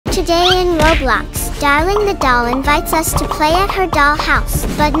Today in Roblox, Darling the doll invites us to play at her doll house.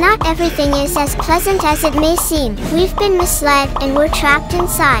 But not everything is as pleasant as it may seem. We've been misled and we're trapped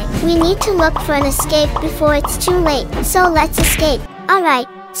inside. We need to look for an escape before it's too late. So let's escape. Alright,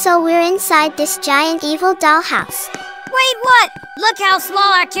 so we're inside this giant evil doll house. Wait, what? Look how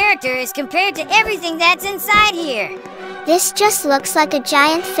small our character is compared to everything that's inside here. This just looks like a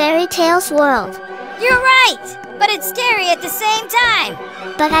giant fairy tales world. You're right, but it's scary at the same time.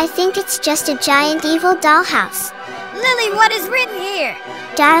 But I think it's just a giant evil dollhouse. Lily, what is written here?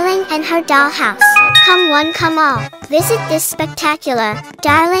 Darling and her dollhouse. Come one, come all. Visit this spectacular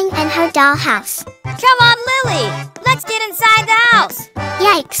Darling and her dollhouse. Come on, Lily. Let's get inside the house.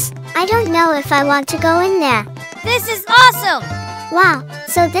 Yikes. I don't know if I want to go in there. This is awesome. Wow,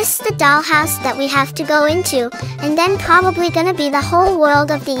 so this is the dollhouse that we have to go into, and then probably gonna be the whole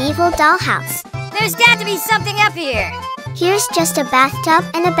world of the evil dollhouse. There's got to be something up here. Here's just a bathtub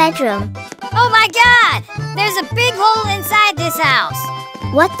and a bedroom. Oh my God! There's a big hole inside this house.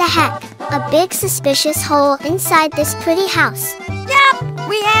 What the heck? A big suspicious hole inside this pretty house. Yup!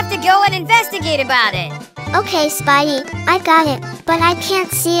 We have to go and investigate about it. Okay, Spidey, I got it, but I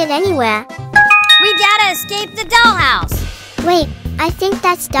can't see it anywhere. We gotta escape the dollhouse. Wait, I think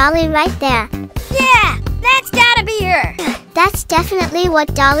that's Dolly right there. Yeah, that's gotta be her. That's definitely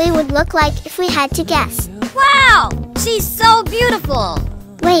what Dolly would look like if we had to guess. Wow, she's so beautiful.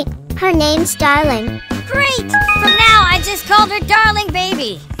 Wait, her name's Darling. Great! From now, I just called her Darling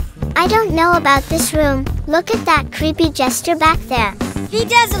Baby. I don't know about this room. Look at that creepy jester back there. He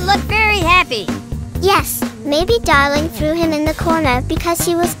doesn't look very happy. Yes, maybe Darling threw him in the corner because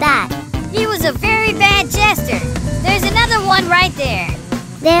he was bad. He was a very bad jester. There's another one right there.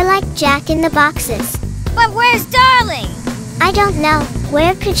 They're like Jack in the boxes. But where's Darling? I don't know.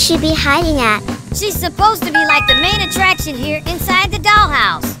 Where could she be hiding at? She's supposed to be like the main attraction here inside the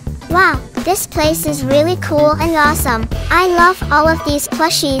dollhouse. Wow, this place is really cool and awesome. I love all of these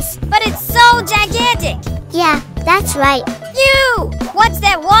plushies. But it's so gigantic. Yeah, that's right. You! What's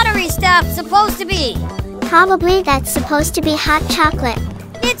that watery stuff supposed to be? Probably that's supposed to be hot chocolate.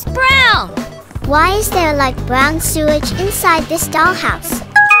 It's brown. Why is there like brown sewage inside this dollhouse?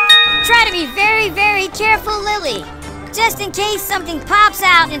 Try to be very, very careful, Lily. Just in case something pops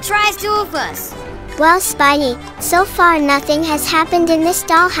out and tries to oof us. Well, Spidey, so far nothing has happened in this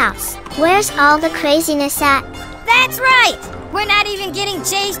dollhouse. Where's all the craziness at? That's right! We're not even getting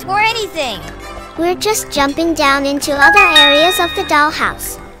chased or anything. We're just jumping down into other areas of the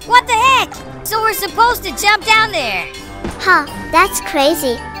dollhouse. What the heck? So we're supposed to jump down there? Huh, that's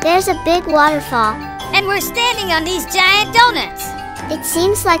crazy. There's a big waterfall. And we're standing on these giant donuts. It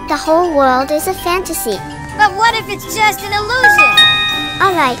seems like the whole world is a fantasy. But what if it's just an illusion?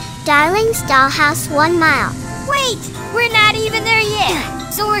 Alright, Darling's dollhouse 1 mile. Wait, we're not even there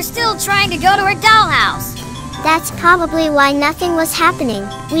yet. So we're still trying to go to her dollhouse. That's probably why nothing was happening.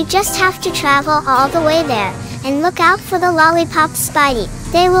 We just have to travel all the way there. And look out for the lollipops, Spidey.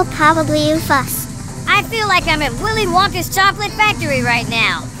 They will probably oof us. I feel like I'm at Willy Wonka's chocolate factory right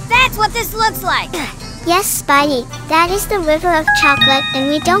now. That's what this looks like. Yes, Spidey, that is the river of chocolate and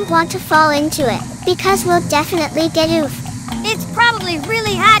we don't want to fall into it, because we'll definitely get oofed. It's probably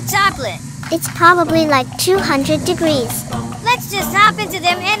really hot chocolate. It's probably like 200 degrees. Let's just hop into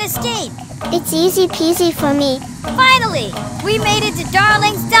them and escape. It's easy peasy for me. Finally, we made it to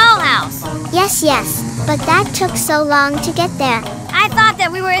Darling's dollhouse. Yes, but that took so long to get there. I thought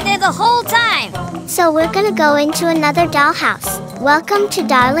that we were in there the whole time. So we're gonna go into another dollhouse. Welcome to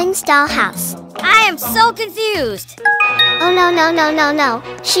Darling's dollhouse. I am so confused. Oh no.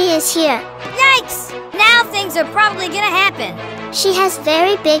 She is here. Yikes! Now things are probably gonna happen. She has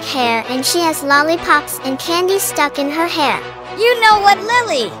very big hair and she has lollipops and candy stuck in her hair. You know what,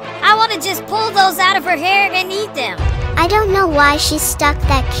 Lily? I want to just pull those out of her hair and eat them. I don't know why she stuck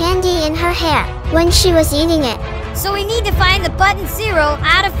that candy in her hair when she was eating it. So we need to find the button 0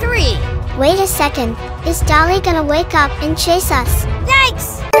 out of 3. Wait a second. Is Dolly gonna wake up and chase us?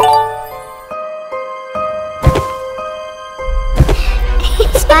 Yikes!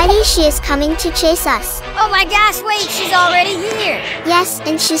 Spidey, she is coming to chase us. Oh my gosh, wait, she's already here. Yes,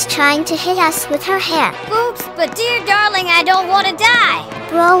 and she's trying to hit us with her hair. Oops, but dear darling, I don't want to die.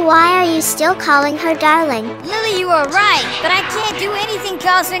 Bro, why are you still calling her Darling? Lily, you are right, but I can't do anything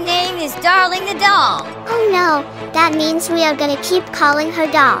cause her name is Darling the doll. Oh no, that means we are gonna keep calling her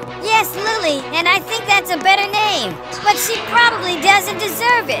doll. Yes, Lily, and I think that's a better name. But she probably doesn't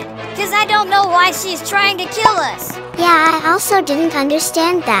deserve it, because I don't know why she's trying to kill us. Yeah, I also didn't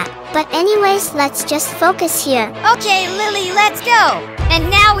understand that. But anyways, let's just focus here. Okay, Lily, let's go. And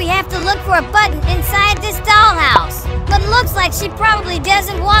now we have to look for a button inside this dollhouse. But looks like she probably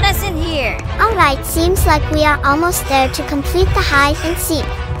doesn't want us in here. Alright, seems like we are almost there to complete the hide and seek.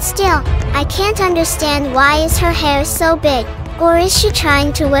 Still, I can't understand why is her hair so big. Or is she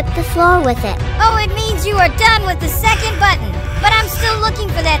trying to whip the floor with it? Oh, it means you are done with the second button. But I'm still looking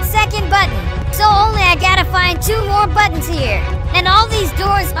for that second button. So only I gotta find 2 more buttons here. And all these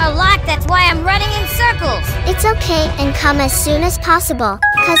doors are locked, that's why I'm running in circles. It's okay, and come as soon as possible,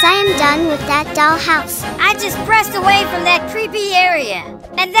 cause I am done with that dollhouse. I just pressed away from that creepy area.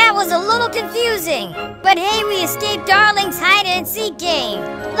 And that was a little confusing. But hey, we escaped Darling's hide and seek game.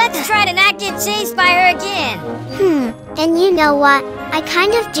 Let's try to not get chased by her again. And you know what? I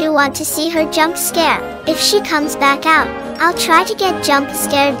kind of do want to see her jump scare. If she comes back out, I'll try to get jump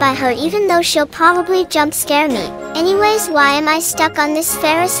scared by her even though she'll probably jump scare me. Anyways, why am I stuck on this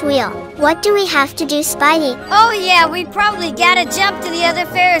Ferris wheel? What do we have to do, Spidey? Oh yeah, we probably gotta jump to the other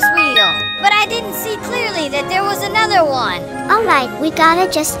Ferris wheel. But I didn't see clearly that there was another one. Alright, we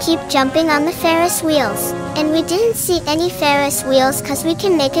gotta just keep jumping on the Ferris wheels. And we didn't see any Ferris wheels cause we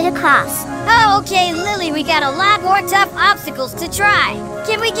can make it across. Oh, okay, Lily, we got a lot more tough obstacles to try.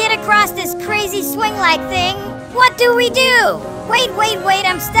 Can we get across this crazy swing-like thing? What do we do? Wait,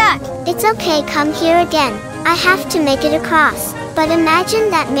 I'm stuck. It's okay, come here again. I have to make it across. But imagine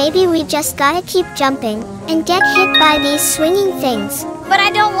that maybe we just gotta keep jumping and get hit by these swinging things. But I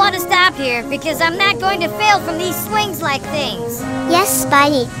don't want to stop here because I'm not going to fail from these swings-like things. Yes,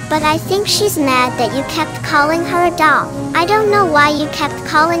 Spidey, but I think she's mad that you kept calling her a doll. I don't know why you kept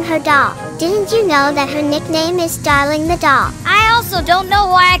calling her doll. Didn't you know that her nickname is Darling the Doll? I also don't know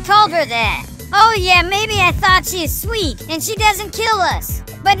why I called her that. Oh yeah, maybe I thought she is sweet and she doesn't kill us.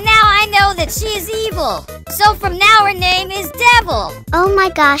 But now I know that she is evil. So from now her name is Devil. Oh my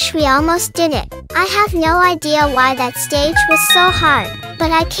gosh, we almost did it. I have no idea why that stage was so hard.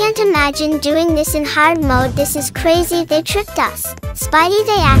 But I can't imagine doing this in hard mode. This is crazy, they tricked us. Spidey,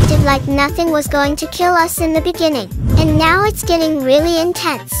 they acted like nothing was going to kill us in the beginning. And now it's getting really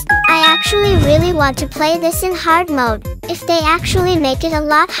intense. I actually really want to play this in hard mode. If they actually make it a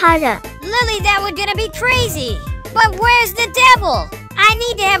lot harder. Lily, that would gonna be crazy. But where's the devil? I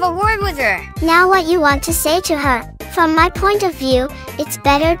need to have a word with her. Now what you want to say to her? From my point of view, it's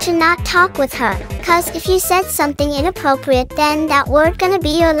better to not talk with her. Cause if you said something inappropriate, then that word gonna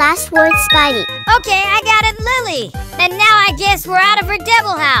be your last word, Spidey. Okay, I got it, Lily. And now I guess we're out of her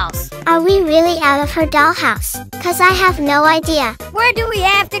devil house. Are we really out of her dollhouse? Cause I have no idea. Where do we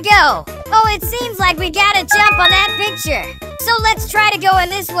have to go? Oh, it seems like we gotta jump on that picture. So let's try to go in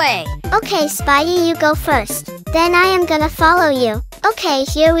this way. Okay, Spidey, you go first. Then I am gonna follow you. Okay,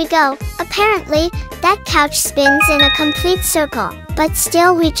 here we go. Apparently, that couch spins in a complete circle. But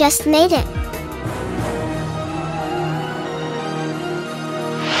still, we just made it.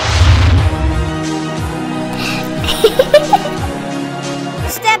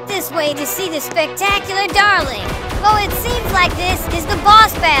 Step this way to see the spectacular Darling. Oh, it seems like this is the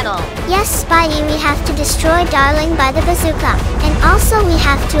boss battle. Yes, Spidey, we have to destroy Darling by the bazooka. And also we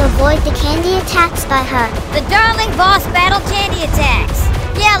have to avoid the candy attacks by her. The Darling boss battle candy attacks.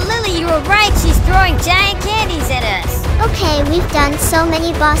 Yeah, Lily, you were right. She's throwing giant candies at us. Okay, we've done so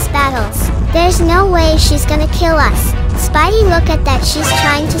many boss battles. There's no way she's gonna kill us. Spidey, look at that. She's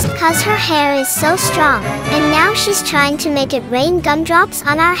trying to, cause her hair is so strong. And now she's trying to make it rain gumdrops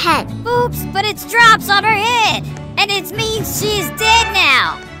on our head. Oops, but it's drops on her head. And it means she is dead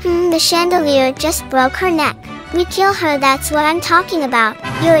now. The chandelier just broke her neck. We kill her, that's what I'm talking about.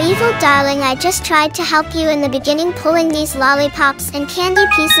 You're evil, Darling. I just tried to help you in the beginning, pulling these lollipops and candy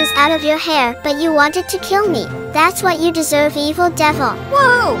pieces out of your hair, but you wanted to kill me. That's what you deserve, evil devil.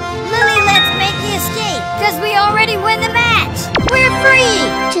 Whoa! Lily, let's make the escape, because we already win the match. We're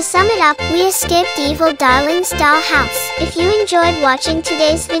free! To sum it up, we escaped evil Darling's dollhouse. If you enjoyed watching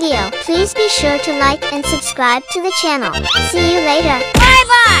today's video, please be sure to like and subscribe to the channel. See you later.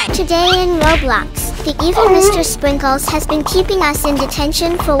 Bye-bye! Today in Roblox, the evil Mr. Sprinkles has been keeping us in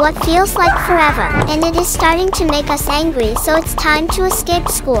detention for what feels like forever, and it is starting to make us angry, so it's time to escape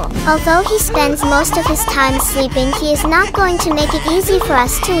school. Although he spends most of his time sleeping, he is not going to make it easy for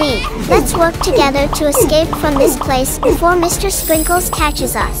us to leave. Let's work together to escape from this place before Mr. Sprinkles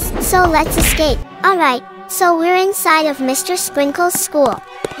catches us. So let's escape. Alright, so we're inside of Mr. Sprinkles' school.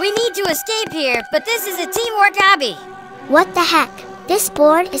 We need to escape here, but this is a teamwork hobby. What the heck? This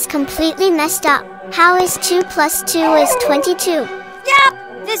board is completely messed up. How is 2 plus 2 is 22?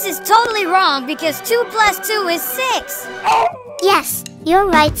 Yup! This is totally wrong because 2 plus 2 is 6. Yes, you're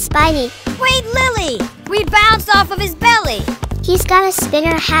right, Spidey. Wait, Lily! We bounced off of his belly. He's got a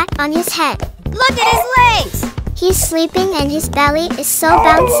spinner hat on his head. Look at his legs! He's sleeping and his belly is so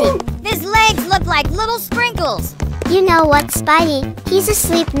bouncy. His legs look like little sprinkles. You know what, Spidey? He's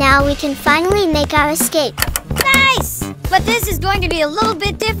asleep now. We can finally make our escape. Nice! But this is going to be a little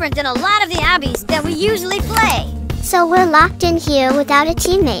bit different than a lot of the obbies that we usually play. So we're locked in here without a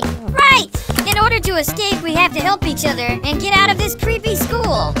teammate. Right! In order to escape, we have to help each other and get out of this creepy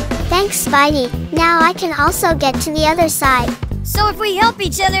school. Thanks, Spidey. Now I can also get to the other side. So if we help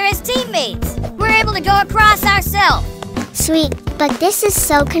each other as teammates, we're able to go across ourselves. Sweet, but this is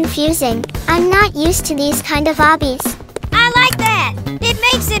so confusing. I'm not used to these kind of obbies. I like that. It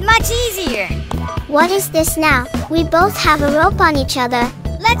makes it much easier. What is this now? We both have a rope on each other.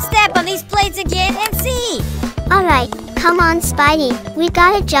 Let's step on these plates again and see. Alright, come on, Spidey. We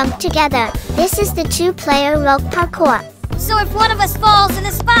gotta jump together. This is the 2-player rope parkour. So if one of us falls in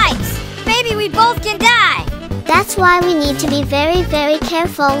the spikes, maybe we both can die. That's why we need to be very, very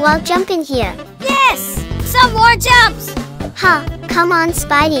careful while jumping here. Yes! Some more jumps! Huh, come on,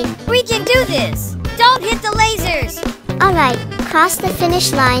 Spidey. We can do this. Don't hit the lasers. Alright, cross the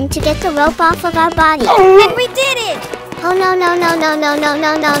finish line to get the rope off of our body. And we did it! Oh no, no, no, no, no, no,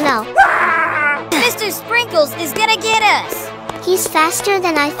 no, no, no. Mr. Sprinkles is gonna get us. He's faster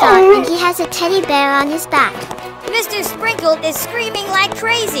than I thought, and he has a teddy bear on his back. Mr. Sprinkle is screaming like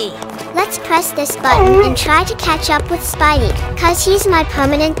crazy. Let's press this button and try to catch up with Spidey, cause he's my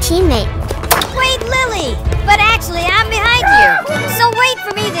permanent teammate. Wait, Lily! But actually, I'm behind you, so wait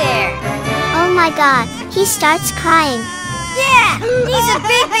for me there. Oh my god, he starts crying. Yeah, he's a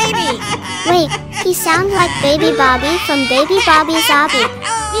big baby. Wait, he sounds like Baby Bobby from Baby Bobby's Obby.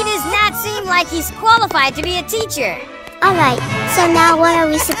 He does not seem like he's qualified to be a teacher. Alright, so now what are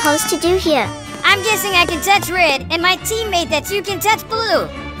we supposed to do here? I'm guessing I can touch red, and my teammate that you can touch blue.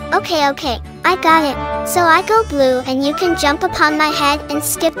 Okay, I got it. So I go blue and you can jump upon my head and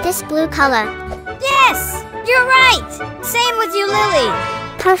skip this blue color. Yes, you're right. Same with you, Lily.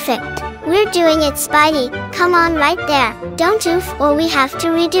 Perfect. We're doing it, Spidey. Come on right there. Don't oof or we have to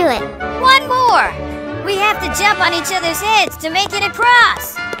redo it. One more. We have to jump on each other's heads to make it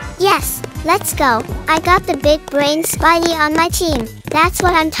across. Yes, let's go. I got the big brain Spidey on my team. That's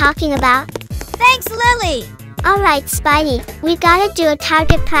what I'm talking about. Thanks, Lily. Alright, Spidey, we gotta do a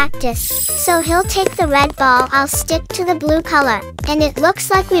target practice. So he'll take the red ball, I'll stick to the blue color. And it looks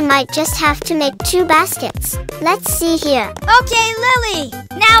like we might just have to make 2 baskets. Let's see here. Okay, Lily,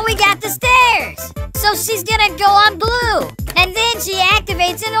 now we got the stairs. So she's gonna go on blue, and then she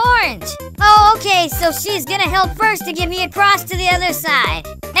activates an orange. Oh, okay, so she's gonna help first to get me across to the other side.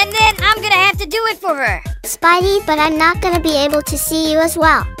 And then I'm gonna have to do it for her. Spidey, but I'm not gonna be able to see you as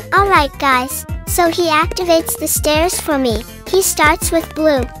well. Alright, guys. So he activates the stairs for me. He starts with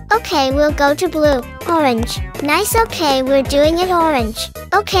blue. Okay, we'll go to blue. Orange. Nice, okay, we're doing it orange.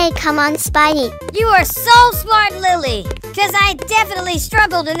 Okay, come on, Spidey. You are so smart, Lily. Because I definitely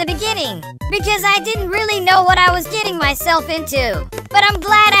struggled in the beginning. Because I didn't really know what I was getting myself into. But I'm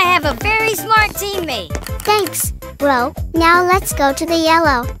glad I have a very smart teammate. Thanks, bro. Now let's go to the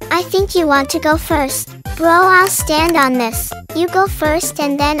yellow. I think you want to go first. Bro, I'll stand on this. You go first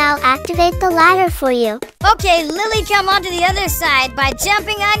and then I'll activate the ladder for you. Okay, Lily, come onto the other side by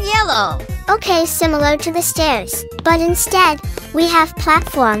jumping on yellow. Okay, similar to the stairs. But instead, we have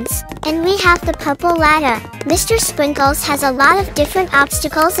platforms. And we have the purple ladder. Mr. Sprinkles has a lot of different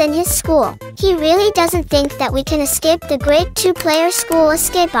obstacles in his school. He really doesn't think that we can escape the great 2-player school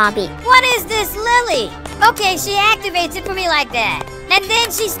escape obby. What is this, Lily? Okay, she activates it for me like that. And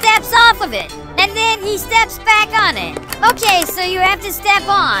then she steps off of it. And then he steps back on it. Okay, so you have to step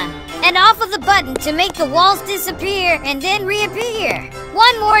on and off of the button to make the walls disappear and then reappear.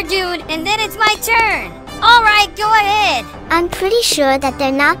 One more, dude, and then it's my turn. Alright, go ahead. I'm pretty sure that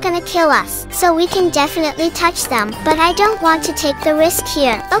they're not gonna kill us, so we can definitely touch them, but I don't want to take the risk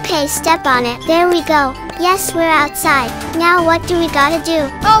here. Okay, step on it. There we go. Yes, we're outside. Now what do we gotta do?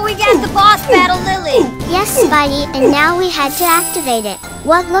 Oh, we got the boss battle, Lily. Yes, Spidey, and now we had to activate it.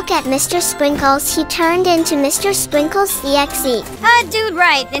 What, look at Mr. Sprinkles. He turned into Mr. Sprinkles EXE. Dude,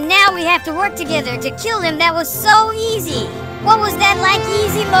 right. And now we have to work together to kill him. That was so easy. What was that, like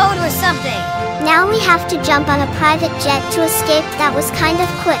easy mode or something? Now we have to jump on a private jet to escape. That was kind of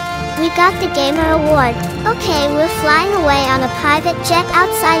quick. We got the Gamer Award. Okay, we're flying away on a private jet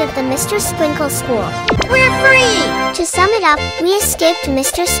outside of the Mr. Sprinkles school. We're free! To sum it up, we escaped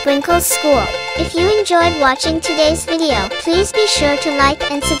Mr. Sprinkles school. If you enjoyed watching today's video, please be sure to like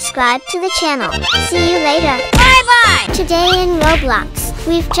and subscribe to the channel. See you later. Bye-bye! Today in Roblox.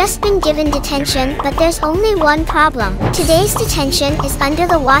 We've just been given detention, but there's only one problem. Today's detention is under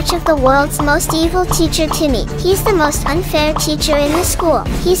the watch of the world's most evil teacher, Timmy. He's the most unfair teacher in the school.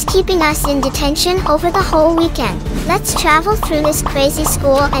 He's keeping us in detention over the whole weekend. Let's travel through this crazy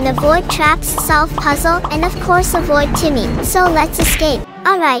school and avoid traps, solve puzzle, and of course avoid Timmy. So let's escape.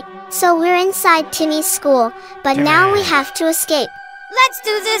 Alright, so we're inside Timmy's school, but now we have to escape. Let's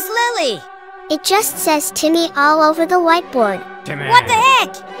do this, Lily! It just says Timmy all over the whiteboard. What the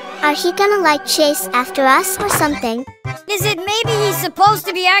heck? Are he gonna like chase after us or something? Is it maybe he's supposed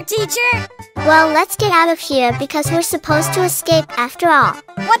to be our teacher? Well, let's get out of here because we're supposed to escape after all.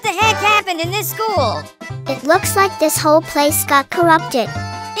 What the heck happened in this school? It looks like this whole place got corrupted.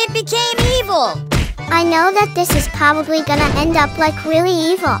 It became evil! I know that this is probably gonna end up like really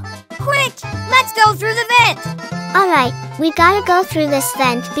evil. Quick, let's go through the vent! Alright, we gotta go through this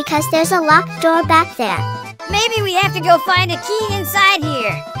vent because there's a locked door back there. Maybe we have to go find a key inside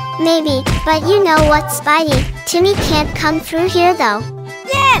here. Maybe, but you know what, Spidey? Timmy can't come through here though.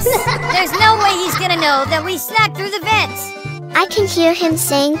 Yes! There's no way he's gonna know that we snuck through the vents. I can hear him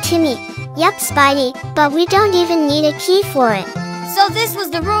saying Timmy. Yup, Spidey, but we don't even need a key for it. So this was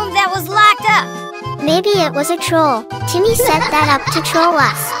the room that was locked up. Maybe it was a troll. Timmy set that up to troll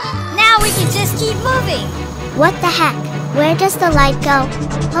us. Now we can just keep moving. What the heck? Where does the light go?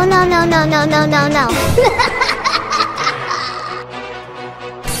 Oh no no no no no no no.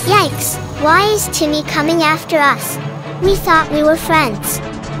 Yikes! Why is Timmy coming after us? We thought we were friends.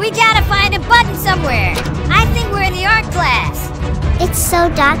 We gotta find a button somewhere. I think we're in the art class. It's so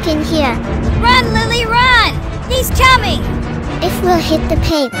dark in here. Run, Lily, run! He's coming! If we'll hit the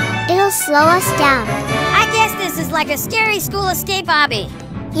paint, it'll slow us down. I guess this is like a scary school escape hobby.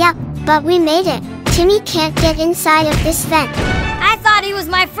 Yep, but we made it. Timmy can't get inside of this vent. I thought he was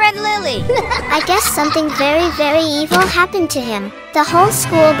my friend Lily. I guess something very, very evil happened to him. The whole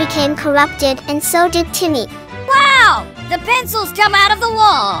school became corrupted, and so did Timmy. Wow! The pencils come out of the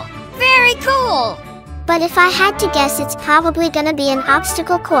wall. Very cool. But if I had to guess, it's probably gonna be an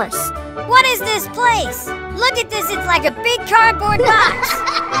obstacle course. What is this place? Look at this, it's like a big cardboard box.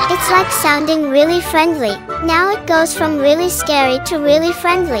 It's like sounding really friendly. Now it goes from really scary to really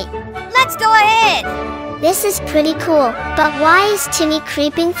friendly. Let's go ahead. This is pretty cool, but why is Timmy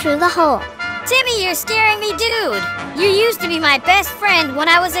creeping through the hole? Timmy, you're scaring me, dude. You used to be my best friend when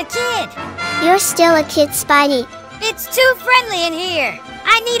I was a kid. You're still a kid, Spidey. It's too friendly in here.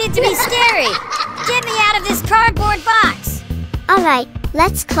 I need it to be scary. Get me out of this cardboard box. Alright,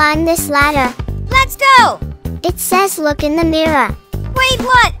 let's climb this ladder. Let's go. It says look in the mirror. Wait,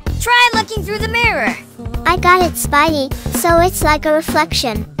 what? Try looking through the mirror. I got it, Spidey, so it's like a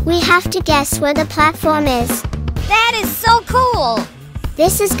reflection. We have to guess where the platform is. That is so cool.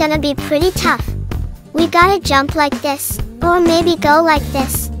 This is gonna be pretty tough. We gotta jump like this, or maybe go like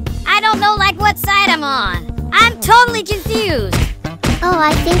this. I don't know like what side I'm on. I'm totally confused. Oh,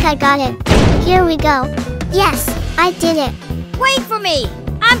 I think I got it. Here we go. Yes, I did it. Wait for me.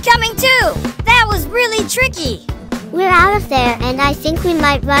 I'm coming too. That was really tricky. We're out of there, and I think we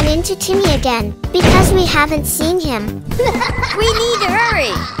might run into Timmy again, because we haven't seen him. We need to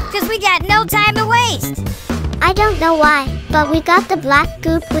hurry, because we got no time to waste. I don't know why, but we got the black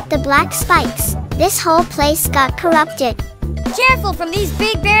goop with the black spikes. This whole place got corrupted. Careful from these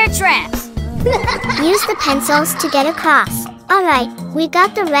big bear traps. Use the pencils to get across. Alright, we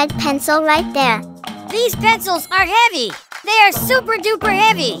got the red pencil right there. These pencils are heavy. They are super duper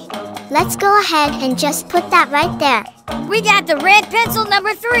heavy. Let's go ahead and just put that right there. We got the red pencil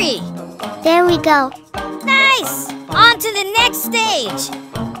number 3. There we go. Nice! On to the next stage.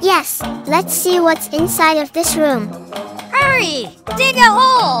 Yes, let's see what's inside of this room. Hurry! Dig a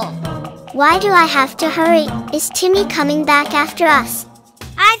hole! Why do I have to hurry? Is Timmy coming back after us?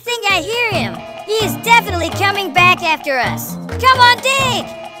 I think I hear him. He is definitely coming back after us. Come on, dig!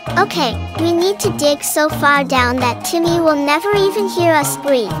 Okay, we need to dig so far down that Timmy will never even hear us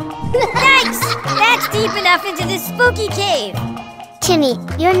breathe. Yikes! That's deep enough into this spooky cave. Timmy,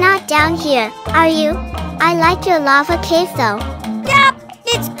 you're not down here, are you? I like your lava cave though. Yup!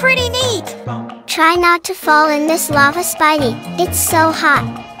 It's pretty neat! Try not to fall in this lava, Spidey. It's so hot.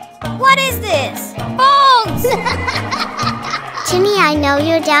 What is this? Bones! Timmy, I know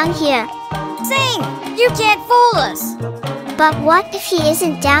you're down here. Sing! You can't fool us! But what if he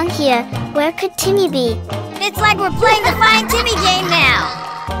isn't down here? Where could Timmy be? It's like we're playing the Find Timmy game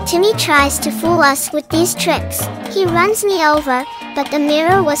now! Timmy tries to fool us with these tricks. He runs me over, but the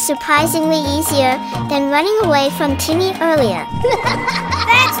mirror was surprisingly easier than running away from Timmy earlier.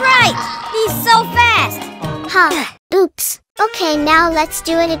 That's right! He's so fast! Huh. Oops. Okay, now let's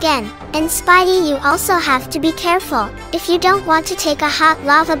do it again. And Spidey, you also have to be careful. If you don't want to take a hot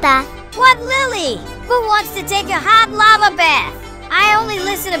lava bath. What, Lily? Who wants to take a hot lava bath? I only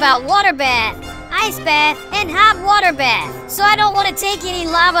listen about water bath, ice bath, and hot water bath. So I don't want to take any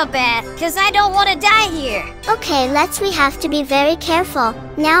lava bath, because I don't want to die here. Okay, we have to be very careful.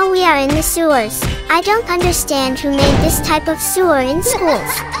 Now we are in the sewers. I don't understand who made this type of sewer in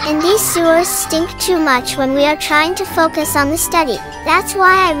schools. And these sewers stink too much when we are trying to focus on the study. That's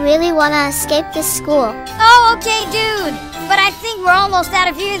why I really want to escape this school. Oh, okay, dude. But I think we're almost out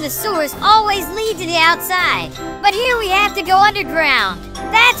of here. The sewers always lead to the outside. But here we have to go underground.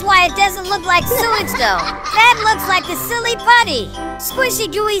 That's why it doesn't look like sewage though. That looks like the silly putty.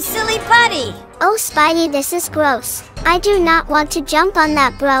 Squishy gooey silly putty. Oh Spidey, this is gross. I do not want to jump on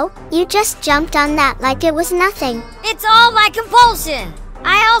that, bro. You just jumped on that like it was nothing. It's all my compulsion.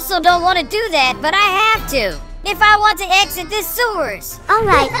 I also don't want to do that, but I have to. If I want to exit the sewers.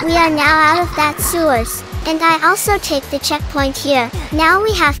 Alright, we are now out of that sewers. And I also take the checkpoint here. Now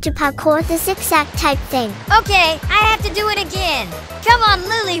we have to parkour the zigzag type thing. Okay, I have to do it again. Come on,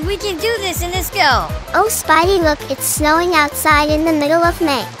 Lily, we can do this and let's go. Oh, Spidey, look, it's snowing outside in the middle of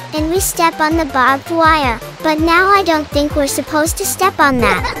May. And we step on the barbed wire. But now I don't think we're supposed to step on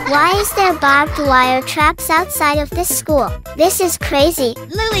that. Why is there barbed wire traps outside of this school? This is crazy.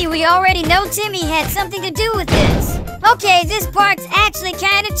 Lily, we already know Timmy had something to do with this. Okay, this part's actually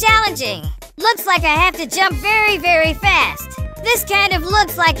kind of challenging. Looks like I have to jump very, very fast. This kind of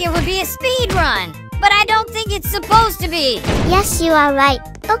looks like it would be a speed run. But I don't think it's supposed to be. Yes, you are right.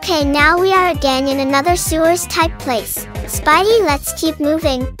 Okay, now we are again in another sewers type place. Spidey, let's keep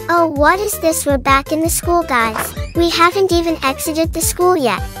moving. Oh, what is this? We're back in the school, guys. We haven't even exited the school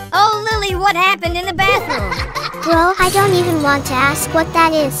yet. Oh, Lily, what happened in the bathroom? Bro, I don't even want to ask what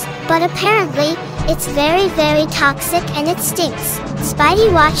that is. But apparently, it's very, very toxic and it stinks.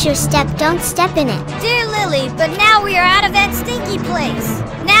 Spidey, watch your step, don't step in it. Dear Lily, but now we are out of that stinky place.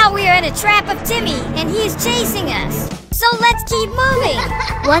 Now we are in a trap of Timmy, and he is chasing us. So let's keep moving.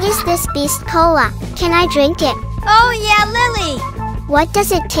 What is this beast cola? Can I drink it? Oh yeah, Lily. What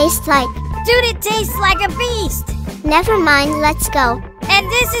does it taste like? Dude, it tastes like a beast. Never mind, let's go. And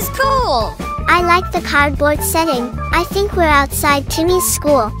this is cool. I like the cardboard setting. I think we're outside Timmy's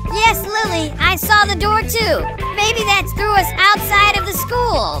school. Yes, Lily, I saw the door too. Maybe that's through us outside of the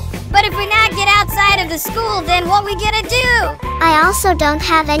school. But if we not get outside of the school, then what we gonna do? I also don't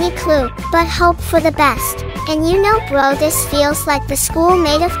have any clue, but hope for the best. And you know, bro, this feels like the school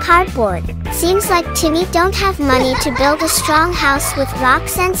made of cardboard. Seems like Timmy don't have money to build a strong house with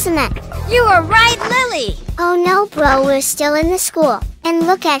rocks and cement. You are right, Lily. Oh no, bro, we're still in the school. And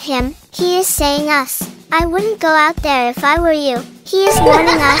look at him, he is saying us. I wouldn't go out there if I were you. He is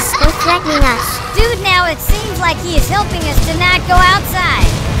warning us or threatening us. Dude, now it seems like he is helping us to not go outside.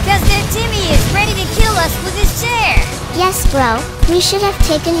 Because their Timmy is ready to kill us with his chair. Yes, bro, we should have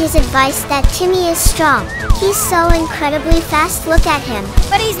taken his advice that Timmy is strong. He's so incredibly fast, look at him.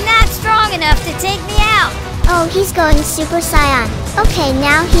 But he's not strong enough to take me out. Oh, he's going Super Saiyan. Okay,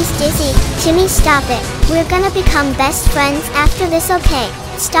 now he's dizzy. Timmy, stop it. We're gonna become best friends after this, okay?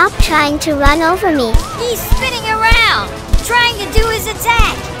 Stop trying to run over me. He's spinning around, trying to do his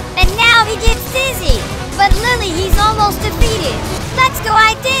attack. And now he gets dizzy. But Lily, he's almost defeated. Let's go,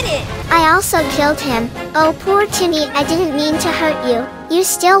 I did it. I also killed him. Oh, poor Timmy, I didn't mean to hurt you. You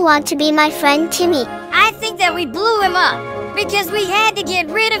still want to be my friend, Timmy. I think that we blew him up. Because we had to get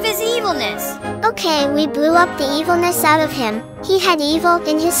rid of his evilness. Okay, we blew up the evilness out of him. He had evil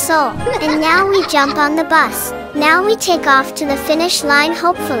in his soul. And now we jump on the bus. Now we take off to the finish line,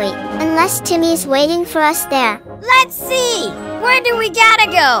 hopefully. Unless Timmy's waiting for us there. Let's see. Where do we gotta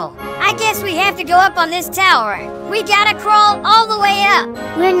go? I guess we have to go up on this tower. We gotta crawl all the way up.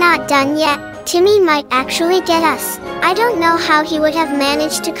 We're not done yet. Timmy might actually get us. I don't know how he would have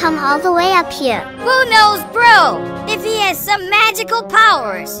managed to come all the way up here. Who knows, bro? If he has some magical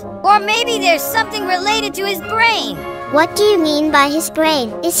powers. Or maybe there's something related to his brain. What do you mean by his brain?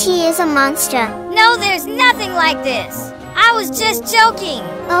 He is a monster? No, there's nothing like this. I was just joking.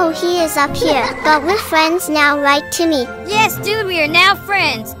 Oh, he is up here. But we're friends now, right, Timmy? Yes, dude, we are now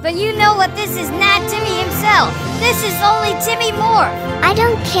friends. But you know what? This is not Timmy himself. This is only Timmy Moore. I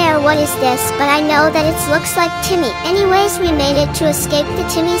don't care what is this, but I know that it looks like Timmy. Anyways, we made it to escape the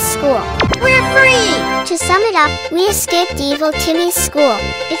Timmy's school. We're free! To sum it up, we escaped evil Timmy's school.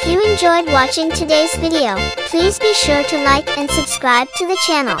 If you enjoyed watching today's video, please be sure to like and subscribe to the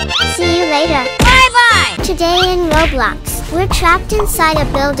channel. See you later. Bye-bye! Today in Roblox. We're trapped inside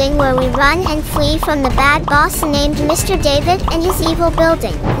a building where we run and flee from the bad boss named Mr. David and his evil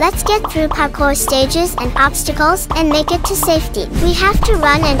building. Let's get through parkour stages and obstacles and make it to safety. We have to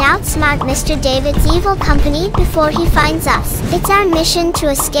run and outsmart Mr. David's evil company before he finds us. It's our mission to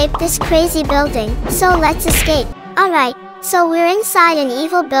escape this crazy building, so let's escape. Alright, so we're inside an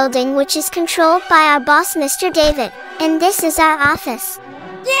evil building which is controlled by our boss Mr. David. And this is our office.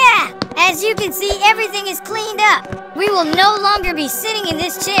 Yeah! As you can see, everything is cleaned up. We will no longer be sitting in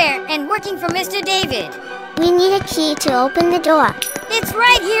this chair and working for Mr. David. We need a key to open the door. It's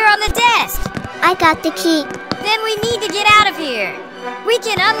right here on the desk. I got the key. Then we need to get out of here. We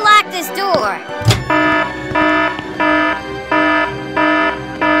can unlock this door.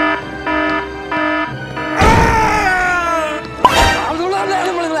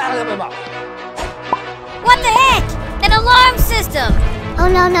 What the heck? An alarm system! Oh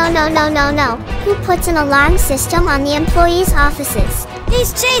no. Who puts an alarm system on the employees' offices?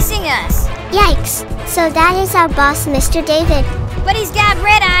 He's chasing us! Yikes! So that is our boss, Mr. David. But he's got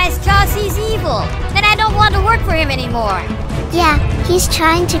red eyes cause he's evil, and I don't want to work for him anymore. Yeah, he's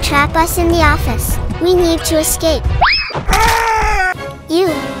trying to trap us in the office. We need to escape.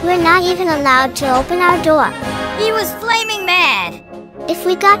 We're not even allowed to open our door. He was flaming mad. If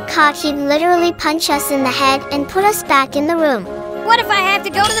we got caught, he'd literally punch us in the head and put us back in the room. What if I have to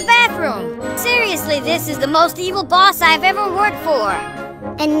go to the bathroom? Seriously, this is the most evil boss I've ever worked for.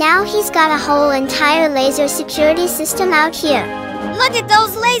 And now he's got a whole entire laser security system out here. Look at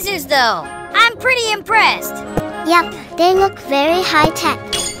those lasers though. I'm pretty impressed. Yep, they look very high-tech.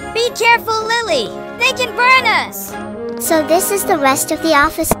 Be careful, Lily. They can burn us. So this is the rest of the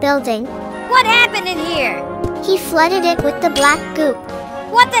office building. What happened in here? He flooded it with the black goop.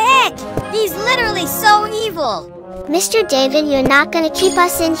 What the heck? He's literally so evil. Mr. David, you're not gonna keep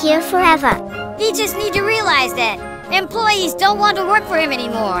us in here forever. He just need to realize that employees don't want to work for him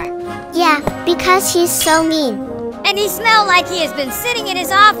anymore. Yeah, because he's so mean. And he smelled like he has been sitting in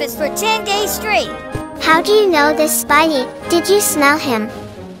his office for 10 days straight. How do you know this, Spidey? Did you smell him?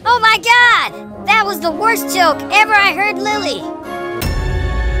 Oh my god! That was the worst joke ever I heard, Lily.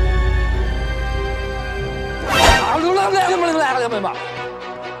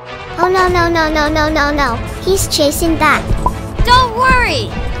 Oh no. He's chasing back. Don't worry.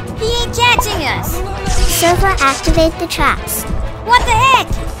 He ain't catching us. Server, activate the traps. What the heck?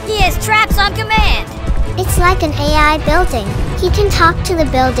 He has traps on command. It's like an AI building. He can talk to the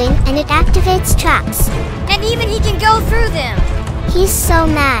building and it activates traps. And even he can go through them. He's so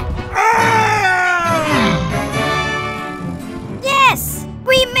mad. Yes!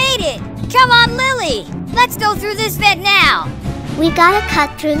 We made it! Come on, Lily! Let's go through this vent now. We gotta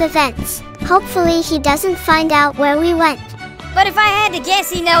cut through the vents. Hopefully he doesn't find out where we went. But if I had to guess,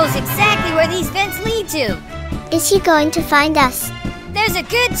 he knows exactly where these vents lead to. Is he going to find us? There's a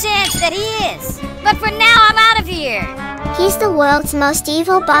good chance that he is. But for now, I'm out of here. He's the world's most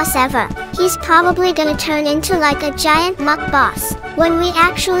evil boss ever. He's probably gonna turn into like a giant muck boss when we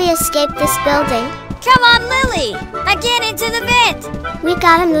actually escape this building. Come on, Lily! Again into the vent! We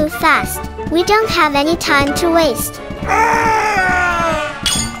gotta move fast. We don't have any time to waste.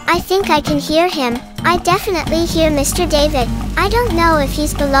 I think I can hear him. I definitely hear Mr. David. I don't know if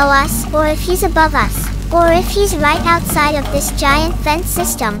he's below us, or if he's above us, or if he's right outside of this giant fence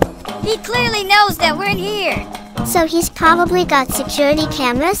system. He clearly knows that we're in here. So he's probably got security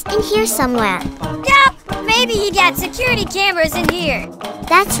cameras in here somewhere. Yup! Maybe he got security cameras in here.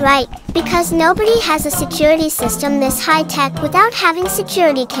 That's right, because nobody has a security system this high-tech without having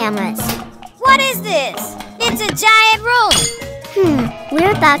security cameras. What is this? It's a giant room.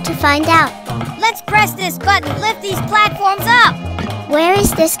 We're about to find out. Let's press this button, lift these platforms up. Where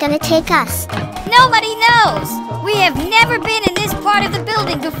is this gonna take us? Nobody knows. We have never been in this part of the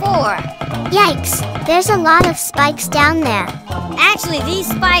building before. Yikes, there's a lot of spikes down there. Actually, these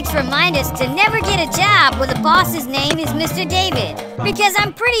spikes remind us to never get a job where the boss's name is Mr. David. Because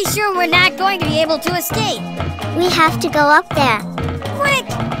I'm pretty sure we're not going to be able to escape. We have to go up there. Quick!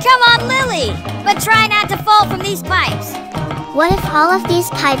 Come on, Lily! But try not to fall from these pipes. What if all of these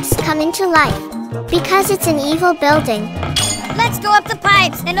pipes come into life? Because it's an evil building. Let's go up the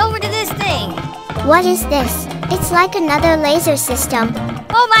pipes and over to this thing. What is this? It's like another laser system.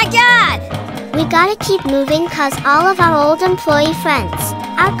 Oh my god! We gotta keep moving cause all of our old employee friends,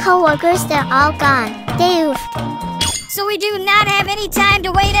 our co-workers, they're all gone. They oofed. So we do not have any time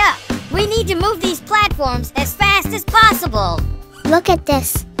to wait up. We need to move these platforms as fast as possible. Look at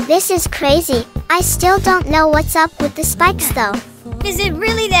this. This is crazy. I still don't know what's up with the spikes though. Is it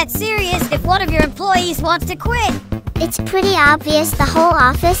really that serious if one of your employees wants to quit? It's pretty obvious the whole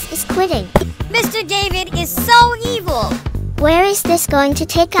office is quitting. Mr. David is so evil. Where is this going to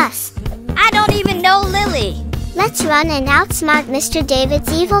take us? I don't even know, Lily. Let's run and outsmart Mr.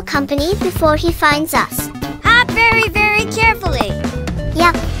 David's evil company before he finds us. Hop very, very carefully.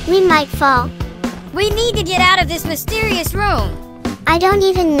 Yep, we might fall. We need to get out of this mysterious room. I don't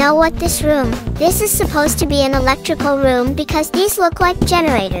even know what this room. This is supposed to be an electrical room because these look like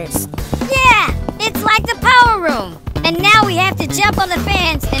generators. Yeah, it's like the power room. And now we have to jump on the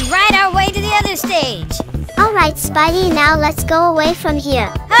fans and ride our way to the other stage. Alright, Spidey, now let's go away from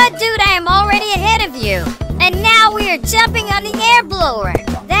here. Dude, I am already ahead of you. And now we are jumping on the air blower.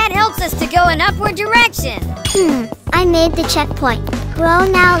 That helps us to go in upward direction. I made the checkpoint.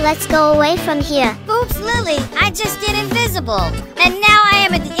 Bro, now let's go away from here. Oops, Lily, I just did invisible. And now I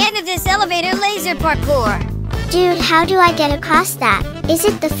am at the end of this elevator laser parkour. Dude, how do I get across that? Is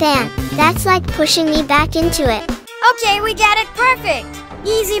it the fan? That's like pushing me back into it. Okay, we got it perfect.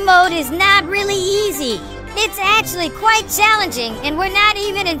 Easy mode is not really easy. It's actually quite challenging, and we're not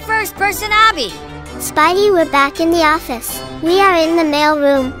even in first-person obby. Spidey, we're back in the office. We are in the mail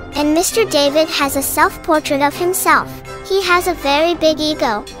room, and Mr. David has a self-portrait of himself. He has a very big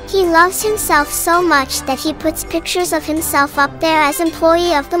ego. He loves himself so much that he puts pictures of himself up there as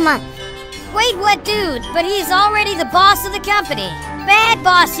Employee of the Month. Wait, what, dude? But he's already the boss of the company. Bad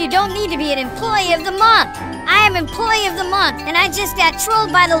boss, you don't need to be an Employee of the Month. I am Employee of the Month, and I just got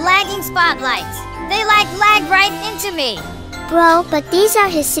trolled by the lagging spotlights. They lagged right into me. Bro, but these are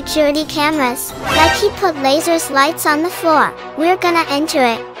his security cameras. Like he put lasers lights on the floor. We're gonna enter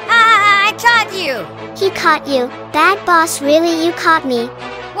it. I caught you. He caught you. Bad boss, really, you caught me.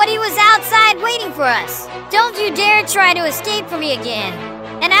 What, he was outside waiting for us. Don't you dare try to escape from me again.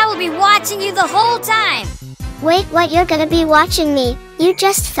 And I will be watching you the whole time. Wait, what, you're gonna be watching me? You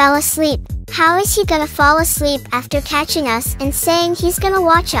just fell asleep. How is he gonna fall asleep after catching us and saying he's gonna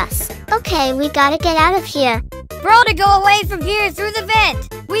watch us? Okay, we gotta get out of here. Bro, to go away from here through the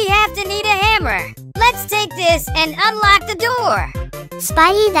vent, we have to need a hammer. Let's take this and unlock the door.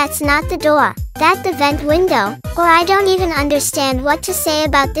 Spidey, that's not the door. That's the vent window. Or I don't even understand what to say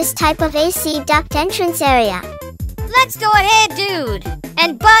about this type of AC duct entrance area. Let's go ahead, dude,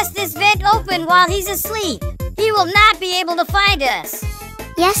 and bust this vent open while he's asleep. He will not be able to find us.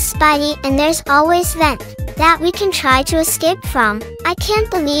 Yes, Spidey, and there's always vent that we can try to escape from. I can't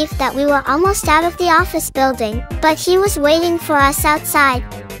believe that we were almost out of the office building, but he was waiting for us outside.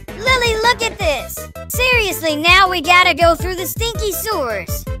 Lily, look at this. Seriously, now we gotta go through the stinky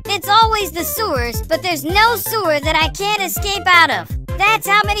sewers. It's always the sewers, but there's no sewer that I can't escape out of. That's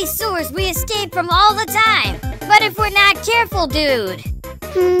how many sewers we escape from all the time. But if we're not careful, dude.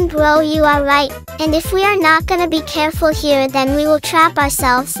 Bro, you are right. And if we are not gonna be careful here, then we will trap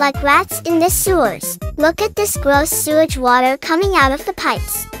ourselves like rats in the sewers. Look at this gross sewage water coming out of the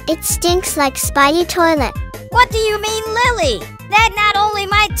pipes. It stinks like Spidey toilet. What do you mean, Lily? That's not only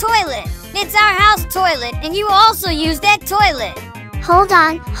my toilet. It's our house toilet, and you also use that toilet. Hold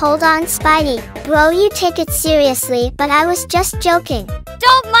on, Spidey. Bro, you take it seriously, but I was just joking.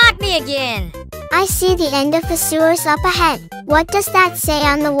 Don't mock me again. I see the end of the sewers up ahead. What does that say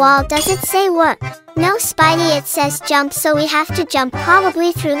on the wall? Does it say work? No, Spidey, it says jump, so we have to jump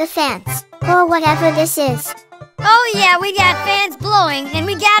probably through the fans. Or whatever this is. Oh yeah, we got fans blowing, and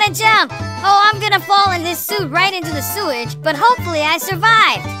we gotta jump. Oh, I'm gonna fall in this suit right into the sewage, but hopefully I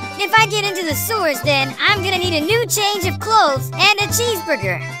survived. If I get into the sewers, then I'm gonna need a new change of clothes and a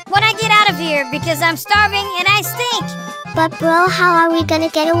cheeseburger when I get out of here because I'm starving and I stink. But bro, how are we gonna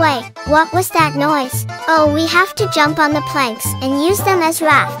get away? What was that noise? Oh, we have to jump on the planks and use them as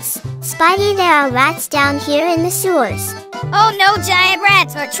rafts. Spidey, there are rats down here in the sewers. Oh no, giant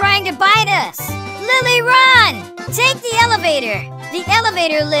rats are trying to bite us. Lily, run! Take the elevator. The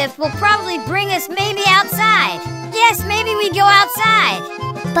elevator lift will probably bring us maybe outside. Yes, maybe we go outside.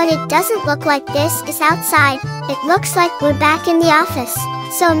 But it doesn't look like this is outside. It looks like we're back in the office.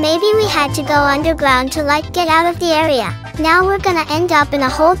 So maybe we had to go underground to get out of the area. Now we're gonna end up in a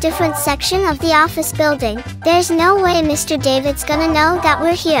whole different section of the office building. There's no way Mr. David's gonna know that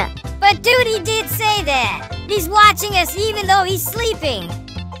we're here. But dude, he did say that. He's watching us even though he's sleeping.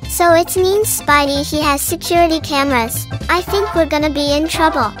 So it means Spidey, he has security cameras. I think we're gonna be in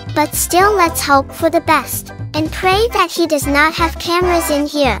trouble. But still, let's hope for the best. And pray that he does not have cameras in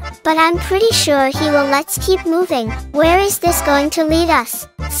here. But I'm pretty sure he will. Let's keep moving. Where is this going to lead us?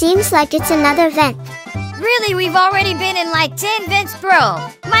 Seems like it's another vent. Really, we've already been in 10 vents, bro.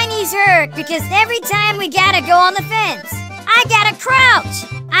 My knees hurt because every time we gotta go on the fence, I gotta crouch.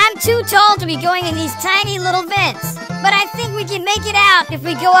 I'm too tall to be going in these tiny little vents. But I think we can make it out if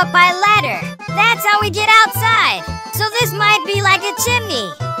we go up by a ladder. That's how we get outside. So this might be like a chimney.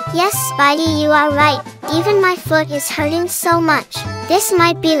 Yes, Spidey, you are right. even my foot is hurting so much. This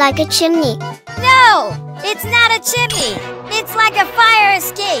might be like a chimney. No! It's not a chimney! It's like a fire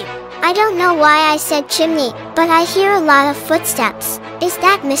escape! I don't know why I said chimney, but I hear a lot of footsteps. Is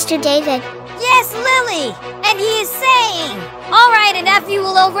that Mr. David? Yes, Lily! And he is saying, "Alright, enough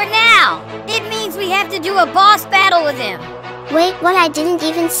fuel over now!" It means we have to do a boss battle with him. Wait, what? I didn't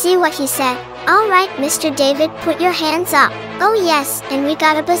even see what he said. Alright, Mr. David, put your hands up. Oh yes, and we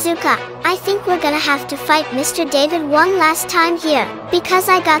got a bazooka. I think we're gonna have to fight Mr. David one last time here, because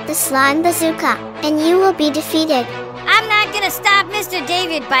I got the slime bazooka, and you will be defeated. I'm not gonna stop Mr.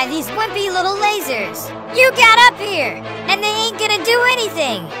 David by these wimpy little lasers. You got up here, and they ain't gonna do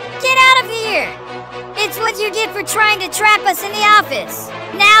anything. Get out of here! It's what you get for trying to trap us in the office.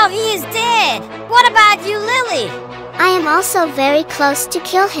 Now he is dead. What about you, Lily? I am also very close to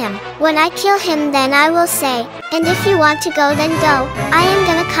kill him. When I kill him, then I will say, and if you want to go, then go. I am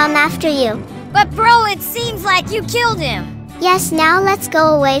gonna come after you. But bro, it seems like you killed him. Yes, now let's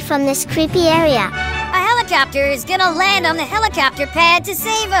go away from this creepy area. A helicopter is gonna land on the helicopter pad to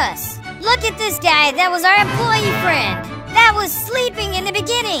save us. Look at this guy, that was our employee friend. That was sleeping in the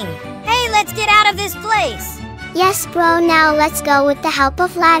beginning. Hey, let's get out of this place. Yes, bro, now let's go with the help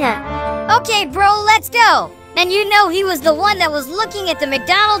of ladder. Okay, bro, let's go. And you know he was the one that was looking at the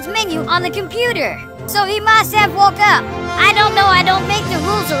McDonald's menu on the computer. So he must have woke up. I don't know, I don't make the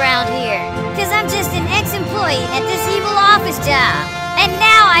rules around here. Cause I'm just an ex-employee at this evil office job. And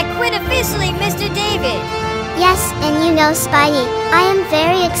now I quit officially, Mr. David. Yes, and you know, Spidey, I am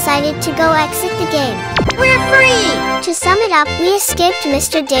very excited to go exit the game. We're free! To sum it up, we escaped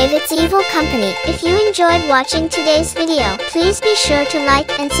Mr. David's evil company. If you enjoyed watching today's video, please be sure to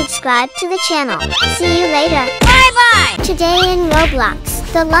like and subscribe to the channel. See you later. Bye-bye! Today in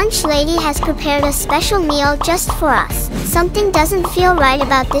Roblox, the lunch lady has prepared a special meal just for us. Something doesn't feel right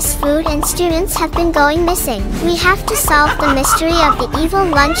about this food and students have been going missing. We have to solve the mystery of the evil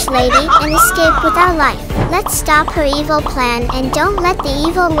lunch lady and escape with our life. Let's stop her evil plan and don't let the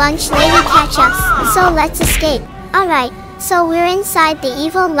evil lunch lady catch us. So let's escape. Alright, so we're inside the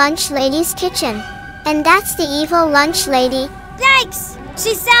evil lunch lady's kitchen. And that's the evil lunch lady. Yikes!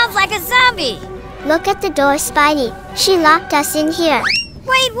 She sounds like a zombie! Look at the door, Spidey. She locked us in here.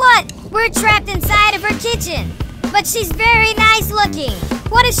 Wait, what? We're trapped inside of her kitchen. But she's very nice looking.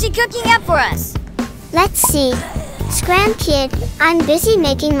 What is she cooking up for us? Let's see. Scram, kid. I'm busy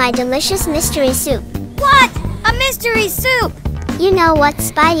making my delicious mystery soup. What? A mystery soup? You know what,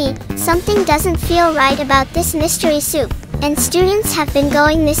 Spidey? Something doesn't feel right about this mystery soup. And students have been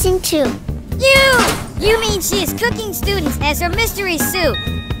going missing too. You mean she is cooking students as her mystery soup?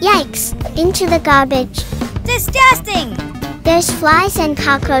 Yikes! Into the garbage. Disgusting! There's flies and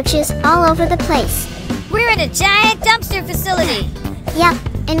cockroaches all over the place. We're in a giant dumpster facility. Yep,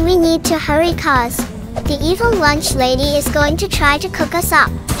 and we need to hurry cause the evil lunch lady is going to try to cook us up.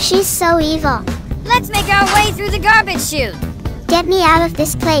 She's so evil. Let's make our way through the garbage chute. Get me out of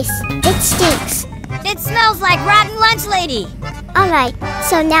this place. It stinks. It smells like rotten lunch lady. Alright,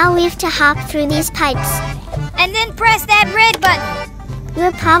 so now we have to hop through these pipes. And then press that red button.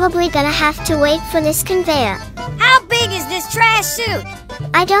 We're probably gonna have to wait for this conveyor. How big is this trash chute?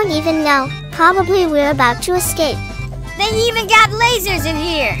 I don't even know. Probably we're about to escape. They even got lasers in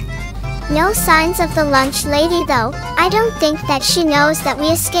here. No signs of the lunch lady though. I don't think that she knows that we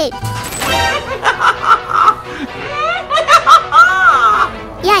escaped.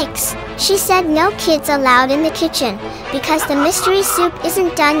 Yikes! She said no kids allowed in the kitchen because the mystery soup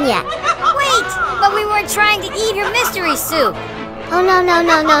isn't done yet. Wait, but we weren't trying to eat her mystery soup. Oh no.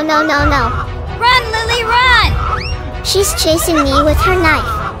 Run, Lily, run! She's chasing me with her knife.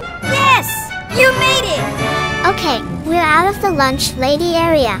 Yes! You made it! Okay, we're out of the lunch lady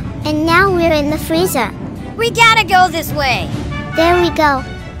area, and now we're in the freezer. We gotta go this way. There we go.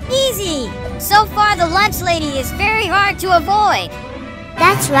 Easy! So far the lunch lady is very hard to avoid.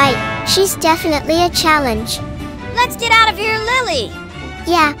 That's right, she's definitely a challenge. Let's get out of here, Lily!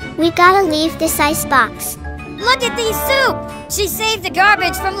 Yeah, we gotta leave this icebox. Look at the soup! She saved the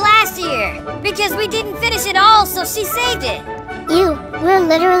garbage from last year. Because we didn't finish it all, so she saved it. We're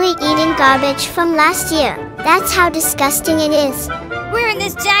literally eating garbage from last year. That's how disgusting it is. We're in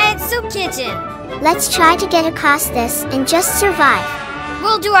this giant soup kitchen. Let's try to get across this and just survive.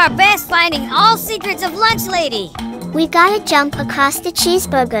 We'll do our best finding all secrets of Lunch Lady. We gotta jump across the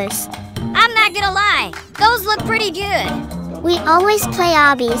cheeseburgers. I'm not gonna lie, those look pretty good. We always play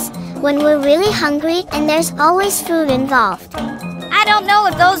obbies when we're really hungry and there's always food involved. I don't know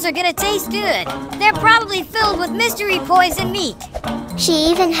if those are gonna taste good. They're probably filled with mystery poison meat. She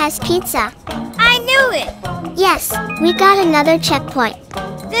even has pizza. I knew it! Yes, we got another checkpoint.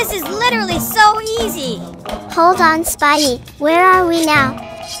 This is literally so easy. Hold on, Spidey. Where are we now?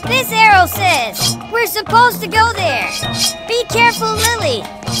 This arrow says we're supposed to go there. Be careful, Lily.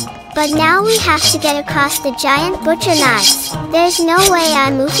 But now we have to get across the giant butcher knives. There's no way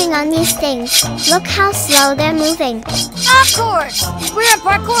I'm moving on these things. Look how slow they're moving. Of course. We're a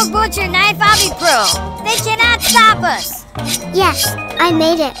parkour butcher knife obby pro. They cannot stop us. Yes, I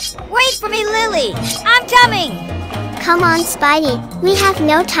made it. Wait for me, Lily. I'm coming. Come on, Spidey. We have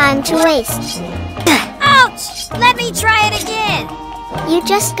no time to waste. Ouch! Let me try it again. You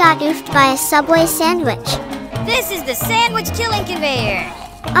just got oofed by a Subway sandwich. This is the sandwich killing conveyor.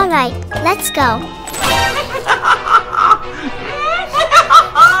 Alright, let's go.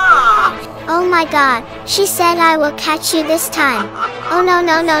 Oh my god, she said I will catch you this time. Oh no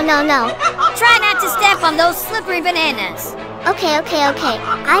no no no no. Try not to step on those slippery bananas. Okay.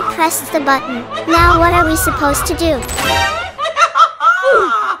 I pressed the button. Now what are we supposed to do?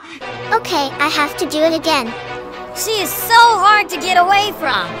 Okay, I have to do it again. She is so hard to get away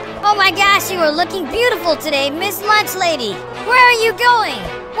from. Oh my gosh, you are looking beautiful today, Miss Lunch Lady. Where are you going?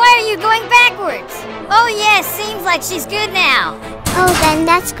 Why are you going backwards? Oh yes, seems like she's good now. Oh then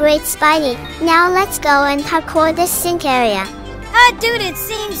that's great, Spidey. Now let's go and parkour this sink area. Dude, it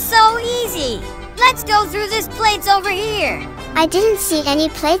seems so easy. Let's go through this plates over here. I didn't see any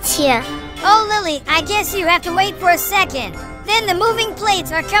plates here. Oh Lily, I guess you have to wait for a second. Then the moving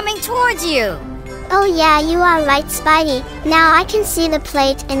plates are coming towards you. Oh yeah, you are right, Spidey. Now I can see the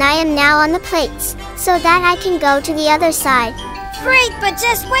plate and I am now on the plates, so that I can go to the other side. Great, but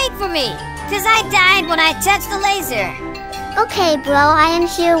just wait for me, cause I died when I touched the laser. Okay bro, I am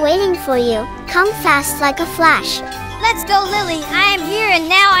here waiting for you. Come fast like a flash. Let's go, Lily. I am here and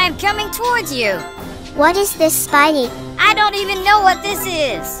now I am coming towards you. What is this, Spidey? I don't even know what this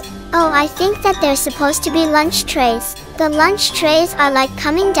is. Oh, I think that they're supposed to be lunch trays. The lunch trays are like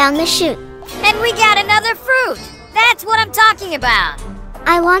coming down the chute. And we got another fruit. That's what I'm talking about.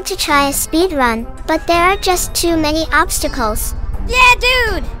 I want to try a speed run, but there are just too many obstacles. Yeah,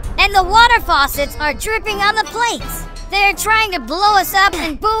 dude. And the water faucets are dripping on the plates. They're trying to blow us up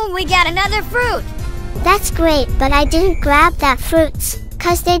and boom, we got another fruit. That's great, but I didn't grab that fruits,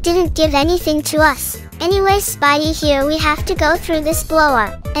 cause they didn't give anything to us. Anyway, Spidey, here we have to go through this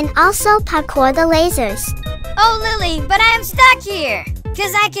blower, and also parkour the lasers. Oh, Lily, but I am stuck here,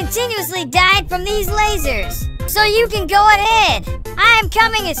 cause I continuously died from these lasers. So you can go ahead. I am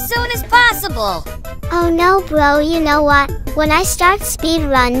coming as soon as possible. Oh no, bro, you know what? When I start speed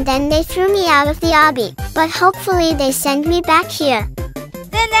run, then they threw me out of the obby, but hopefully they send me back here.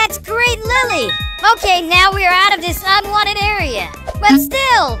 Then that's great, Lily. Okay, now we are out of this unwanted area. But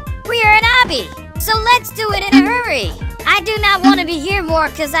still, we are an obby. So let's do it in a hurry. I do not want to be here more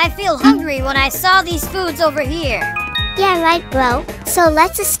because I feel hungry when I saw these foods over here. Yeah, right, bro. So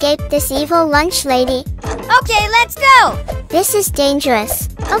let's escape this evil lunch lady. Okay, let's go. This is dangerous.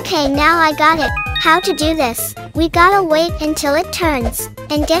 Okay, now I got it. How to do this? We gotta wait until it turns,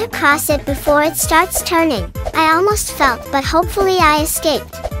 and get across it before it starts turning. I almost felt, but hopefully I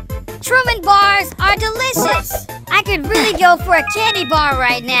escaped. Truman bars are delicious. I could really go for a candy bar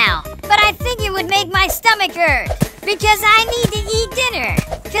right now, but I think it would make my stomach hurt, because I need to eat dinner,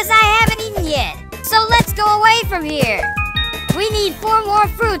 because I haven't eaten yet. So let's go away from here. We need 4 more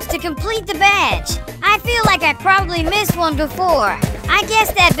fruits to complete the badge. I feel like I probably missed one before. I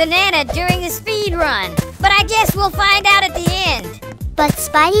guess that banana during the speed run, but I guess we'll find out at the end. But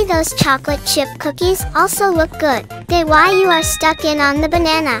Spidey, those chocolate chip cookies also look good. Then why you are stuck in on the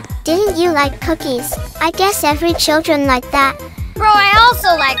banana? Didn't you like cookies? I guess every children like that. Bro, I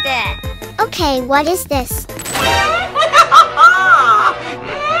also like that. Okay, what is this?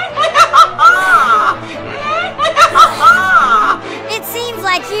 It seems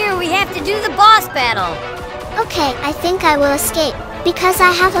like here we have to do the boss battle. Okay, I think I will escape, because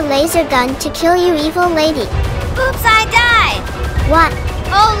I have a laser gun to kill you, evil lady. Oops, I died. What?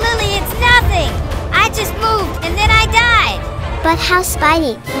 Oh, Lily, it's nothing. I just moved and then I died. But how,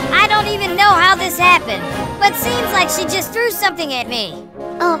 Spidey? I don't even know how this happened, but seems like she just threw something at me.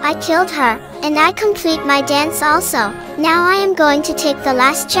 Oh, I killed her, and I complete my dance also. Now I am going to take the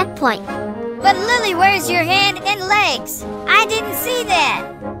last checkpoint. But Lily, where's your hand and legs? I didn't see that.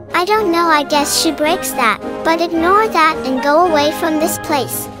 I don't know, I guess she breaks that, but ignore that and go away from this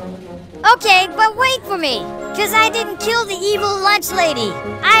place. Okay, but wait for me, cause I didn't kill the evil lunch lady.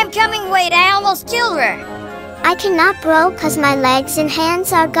 I am coming, wait, I almost killed her. I cannot, bro, cause my legs and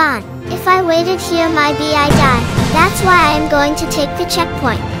hands are gone. If I waited here, maybe I die. That's why I am going to take the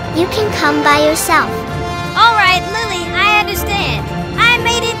checkpoint. You can come by yourself. Alright, Lily, I understand. I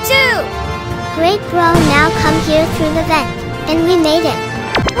made it too. Great, bro, now come here through the vent. And we made it.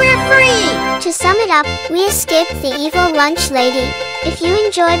 We're free! To sum it up, we escaped the evil lunch lady. If you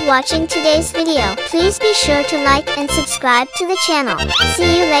enjoyed watching today's video, please be sure to like and subscribe to the channel.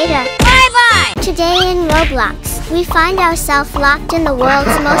 See you later. Bye-bye! Today in Roblox, we find ourselves locked in the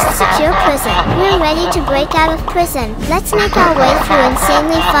world's most secure prison. We're ready to break out of prison. Let's make our way through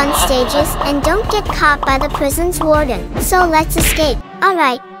insanely fun stages and don't get caught by the prison's warden. So let's escape.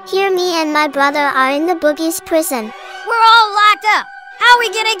 Alright, here me and my brother are in the Boogie's prison. We're all locked up. How are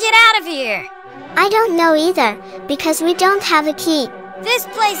we gonna get out of here? I don't know either, because we don't have a key. This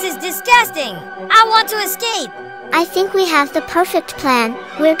place is disgusting. I want to escape. I think we have the perfect plan.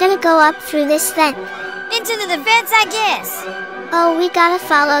 We're gonna go up through this vent. Into the vents, I guess. Oh, we gotta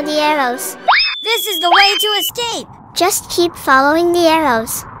follow the arrows. This is the way to escape. Just keep following the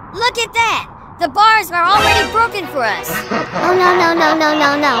arrows. Look at that. The bars are already broken for us. Oh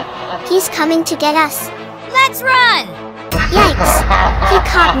no. He's coming to get us. Let's run. Yikes! He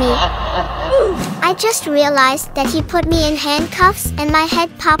caught me. I just realized that he put me in handcuffs and my head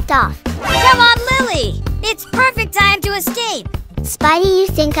popped off. Come on, Lily! It's perfect time to escape! Spidey, you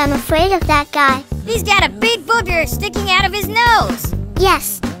think I'm afraid of that guy? He's got a big booger sticking out of his nose.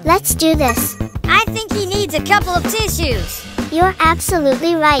 Yes, let's do this. I think he needs a couple of tissues. You're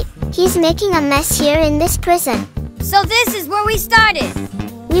absolutely right. He's making a mess here in this prison. So this is where we started.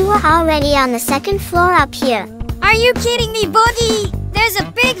 We were already on the second floor up here. Are you kidding me, Boogie? There's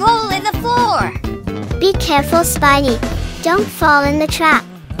a big hole in the floor. Be careful, Spidey. Don't fall in the trap.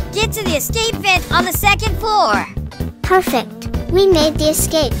 Get to the escape vent on the second floor. Perfect. We made the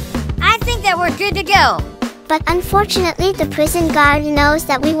escape. I think that we're good to go. But unfortunately, the prison guard knows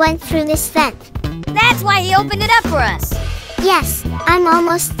that we went through this vent. That's why he opened it up for us. Yes, I'm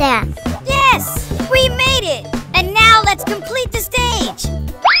almost there. Yes, we made it. And now let's complete the stage.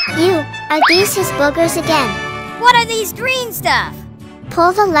 Are these his boogers again? What are these green stuff?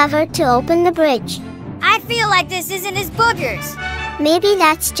 Pull the lever to open the bridge. I feel like this isn't his boogers. Maybe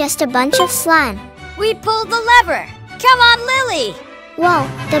that's just a bunch of slime. We pulled the lever. Come on, Lily. Whoa,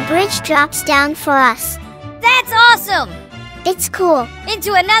 the bridge drops down for us. That's awesome. It's cool.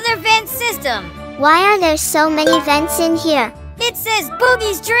 Into another vent system. Why are there so many vents in here? It says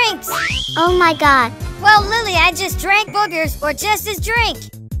Boogie's Drinks. Oh my god. Well, Lily, I just drank boogers or just his drink.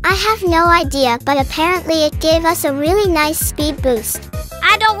 I have no idea, but apparently it gave us a really nice speed boost.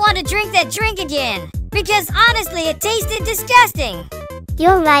 I don't want to drink that drink again, because honestly it tasted disgusting.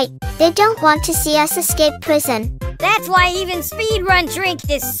 You're right, they don't want to see us escape prison. That's why even speedrun drink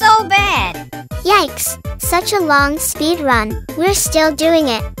is so bad. Yikes, such a long speed run. We're still doing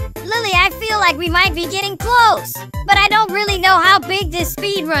it. Lily, I feel like we might be getting close, but I don't really know how big this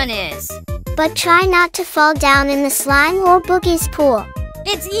speedrun is. But try not to fall down in the slime or Boogie's pool.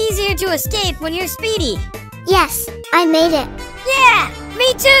 It's easier to escape when you're speedy. Yes, I made it. Yeah,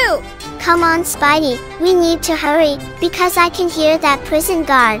 me too. Come on, Spidey, we need to hurry, because I can hear that prison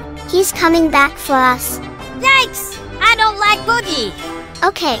guard. He's coming back for us. Yikes, I don't like Boogie.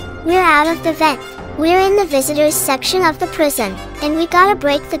 Okay, we're out of the vent. We're in the visitors section of the prison, and we gotta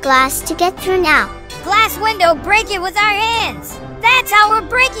break the glass to get through now. Glass window, break it with our hands. That's how we're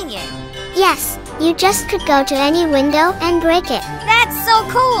breaking it. Yes, you just could go to any window and break it. That's so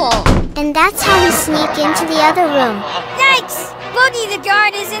cool. And that's how we sneak into the other room. Yikes, Boogie the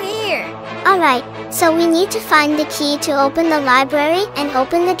guard isn't here. Alright, so we need to find the key to open the library and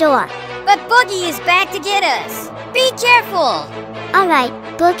open the door. But Boogie is back to get us. Be careful. Alright,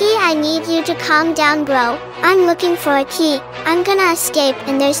 Boogie, I need you to calm down, bro. I'm looking for a key. I'm gonna escape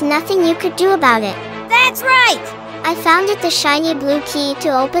and there's nothing you could do about it. That's right. I found the shiny blue key to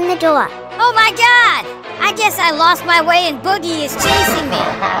open the door. Oh my god! I guess I lost my way and Boogie is chasing me.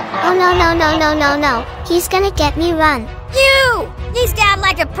 Oh no. He's gonna get me, run. He's got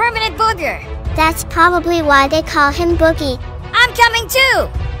like a permanent booger. That's probably why they call him Boogie. I'm coming too.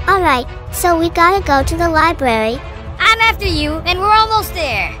 Alright, so we gotta go to the library. I'm after you and we're almost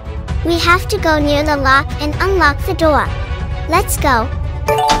there. We have to go near the lock and unlock the door. Let's go.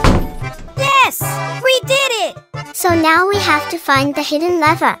 Yes! We did it! So now we have to find the hidden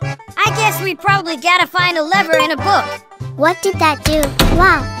lever. I guess we probably gotta find a lever in a book. What did that do?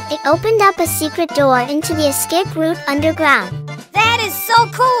 Wow, it opened up a secret door into the escape route underground. That is so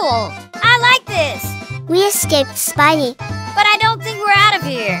cool! I like this! We escaped, Spidey. But I don't think we're out of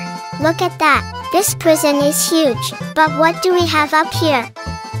here. Look at that. This prison is huge. But what do we have up here?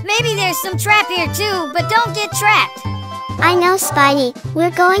 Maybe there's some trap here too, but don't get trapped. I know, Spidey.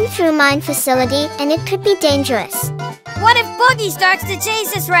 We're going through mine facility and it could be dangerous. What if Boogie starts to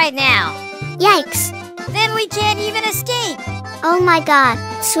chase us right now? Yikes. Then we can't even escape. Oh my god.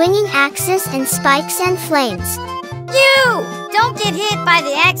 Swinging axes and spikes and flames. Don't get hit by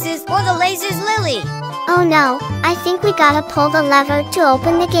the axes or the lasers, Lily. Oh no, I think we gotta pull the lever to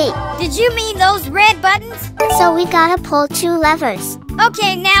open the gate. Did you mean those red buttons? So we gotta pull 2 levers.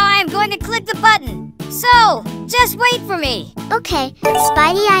 Okay, now I am going to click the button. So, just wait for me. Okay,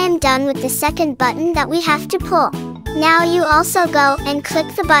 Spidey, I am done with the second button that we have to pull. Now you also go and click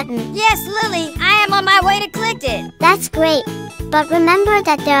the button. Yes, Lily, I am on my way to click it. That's great. But remember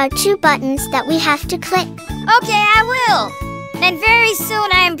that there are 2 buttons that we have to click. Okay, I will. And very soon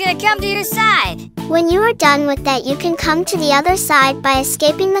I am gonna come to your side. When you are done with that, you can come to the other side by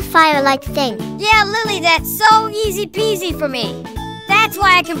escaping the fire-like thing. Yeah, Lily, that's so easy peasy for me. That's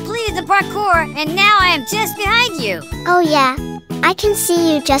why I completed the parkour, and now I am just behind you. Oh yeah, I can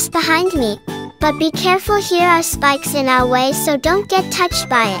see you just behind me. But be careful, here are spikes in our way, so don't get touched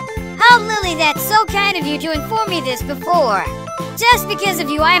by it. Oh, Lily, that's so kind of you to inform me this before. Just because of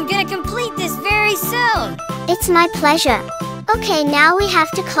you, I am gonna complete this very soon. It's my pleasure. Okay, now we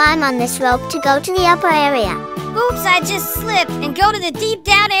have to climb on this rope to go to the upper area. Oops, I just slipped and go to the deep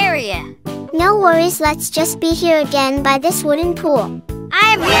down area. No worries, let's just be here again by this wooden pool.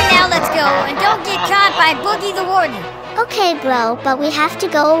 I am here now, let's go, and don't get caught by Boogie the Warden. Okay, bro, but we have to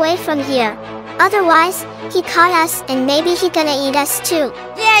go away from here. Otherwise, he caught us and maybe he gonna eat us too.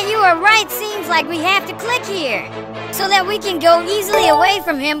 Yeah, you are right, seems like we have to click here. So that we can go easily away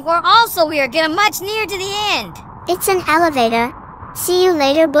from him, or also we are gonna much near to the end. It's an elevator. See you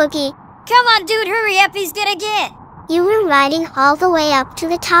later, Boogie. Come on, dude, hurry up, he's gonna get. You were riding all the way up to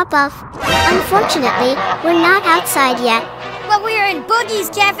the top of. Unfortunately, we're not outside yet. But we are in Boogie's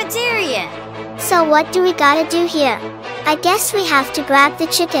cafeteria. So what do we gotta do here? I guess we have to grab the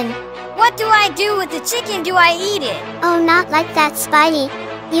chicken. What do I do with the chicken? Do I eat it? Oh, not like that, Spidey.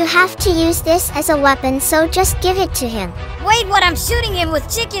 You have to use this as a weapon, so just give it to him. Wait, what? I'm shooting him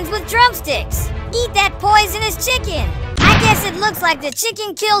with chickens with drumsticks. Eat that poisonous chicken. I guess it looks like the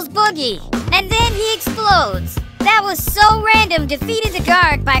chicken kills Boogie. And then he explodes. That was so random. Defeated the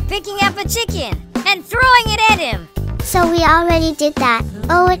guard by picking up a chicken and throwing it at him. So we already did that.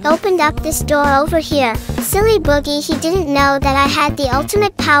 Oh, it opened up this door over here. Silly Boogie, he didn't know that I had the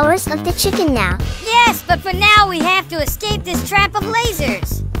ultimate powers of the chicken now. Yes, but for now we have to escape this trap of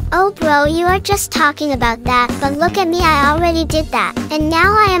lasers. Oh bro, you are just talking about that, but look at me, I already did that. And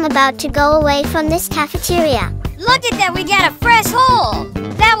now I am about to go away from this cafeteria. Look at that, we got a fresh hole.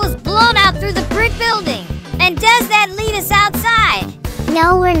 That was blown out through the brick building. And does that lead us outside?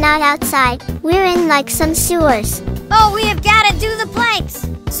 No, we're not outside. We're in like some sewers. Oh, we have got to do the planks.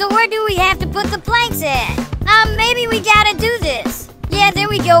 So where do we have to put the planks at? Maybe we got to do this. Yeah, there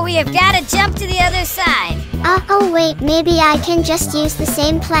we go. We have got to jump to the other side. Oh wait, maybe I can just use the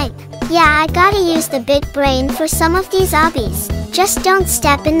same plank. Yeah, I gotta use the big brain for some of these obbies. Just don't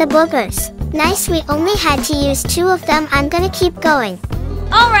step in the boogers. Nice, we only had to use 2 of them. I'm gonna keep going.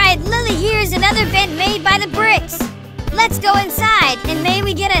 Alright, Lily, here's another vent made by the bricks. Let's go inside, and may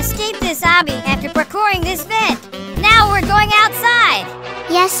we get to escape this obby after parkouring this vent. Now we're going outside.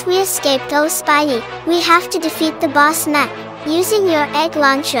 Yes, we escaped. Oh, Spidey, we have to defeat the boss mech using your egg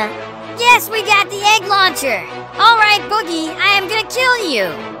launcher. Yes, we got the egg launcher. Alright, Boogie, I am gonna kill you.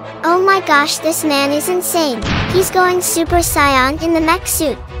 Oh my gosh, this man is insane. He's going Super Saiyan in the mech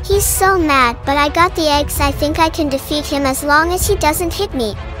suit. He's so mad, but I got the eggs. I think I can defeat him as long as he doesn't hit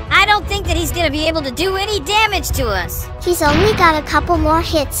me. I don't think that he's gonna be able to do any damage to us. He's only got a couple more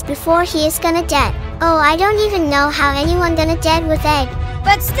hits before he is gonna dead. Oh, I don't even know how anyone gonna dead with egg.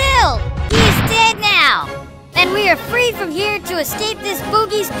 But still, he is dead now. And we are free from here to escape this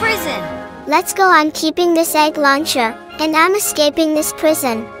Boogie's prison. Let's go, I'm keeping this egg launcher, and I'm escaping this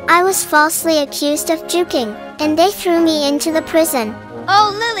prison. I was falsely accused of juking, and they threw me into the prison.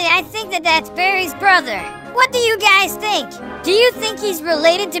 Oh, Lily, I think that that's Barry's brother. What do you guys think? Do you think he's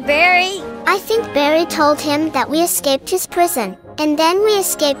related to Barry? I think Barry told him that we escaped his prison, and then we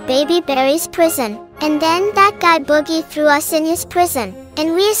escaped baby Barry's prison, and then that guy Boogie threw us in his prison,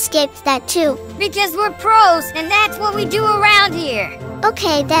 and we escaped that too. Because we're pros, and that's what we do around here.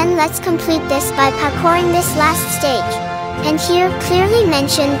 Okay, then let's complete this by parkouring this last stage. And here clearly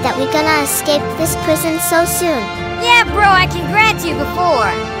mentioned that we're gonna escape this prison so soon. Yeah, bro, I congrats you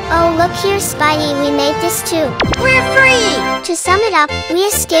before. Oh, look here, Spidey, we made this too. We're free! To sum it up, we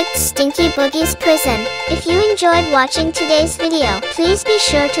escaped Stinky Boogie's prison. If you enjoyed watching today's video, please be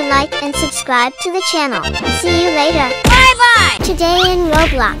sure to like and subscribe to the channel. See you later. Bye-bye! Today in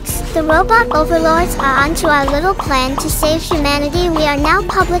Roblox. The robot overlords are onto our little plan to save humanity. We are now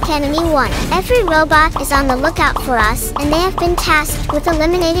public enemy 1. Every robot is on the lookout for us, and they have been tasked with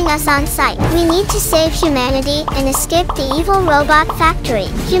eliminating us on sight. We need to save humanity and escape the evil robot factory.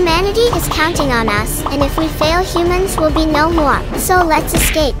 Humanity is counting on us, and if we fail, humans will be no more. So let's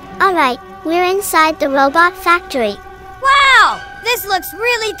escape. Alright, we're inside the robot factory. Wow! This looks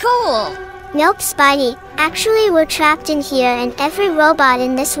really cool! Nope, Spidey. Actually, we're trapped in here and every robot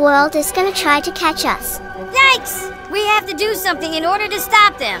in this world is gonna try to catch us. Yikes! We have to do something in order to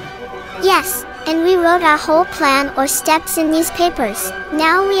stop them. Yes, and we wrote our whole plan or steps in these papers.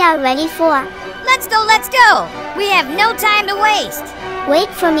 Now we are ready for... Let's go, let's go! We have no time to waste. Wait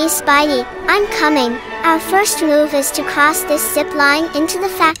for me, Spidey. I'm coming. Our first move is to cross this zip line into the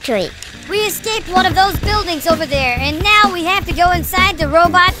factory. We escaped one of those buildings over there, and now we have to go inside the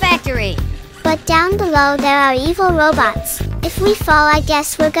robot factory. But down below there are evil robots. If we fall, I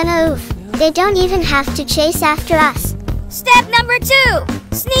guess we're gonna oof. They don't even have to chase after us. Step number 2!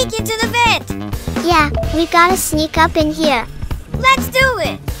 Sneak into the vent! Yeah, we gotta sneak up in here. Let's do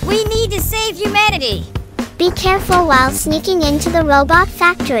it! We need to save humanity! Be careful while sneaking into the robot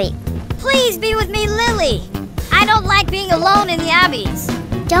factory. Please be with me, Lily! I don't like being alone in the obbies.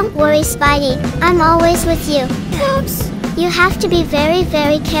 Don't worry, Spidey. I'm always with you. Oops! You have to be very,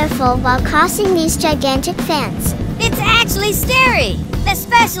 very careful while crossing these gigantic fans. It's actually scary!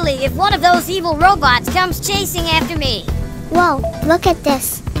 Especially if one of those evil robots comes chasing after me. Whoa, look at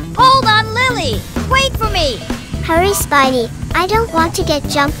this. Hold on, Lily! Wait for me! Hurry, Spidey. I don't want to get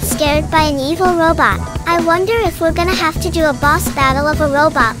jump scared by an evil robot. I wonder if we're gonna have to do a boss battle of a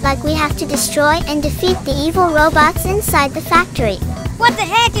robot, like we have to destroy and defeat the evil robots inside the factory. What the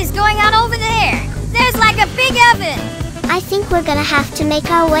heck is going on over there? There's like a big oven! I think we're gonna have to make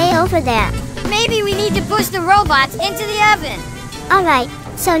our way over there. Maybe we need to push the robots into the oven. Alright,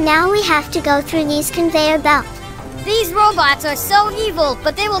 so now we have to go through these conveyor belts. These robots are so evil,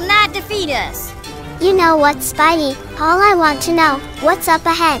 but they will not defeat us. You know what, Spidey? All I want to know, what's up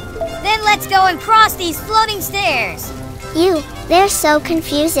ahead? Then let's go and cross these floating stairs. They're so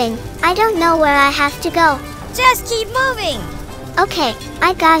confusing. I don't know where I have to go. Just keep moving. Okay,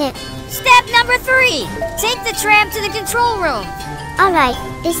 I got it. Step number 3. Take the tram to the control room. Alright,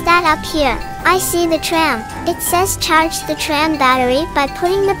 is that up here? I see the tram. It says charge the tram battery by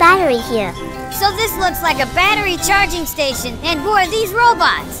putting the battery here. So this looks like a battery charging station, and who are these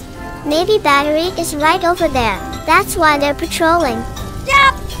robots? Maybe battery is right over there. That's why they're patrolling.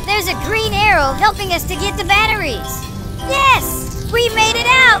 Yup! There's a green arrow helping us to get the batteries. Yes! We made it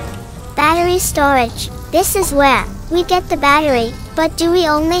out! Battery storage. This is where we get the battery, but do we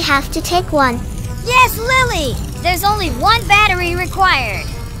only have to take one? Yes, Lily! There's only one battery required.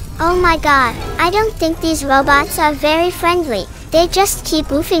 Oh my god, I don't think these robots are very friendly. They just keep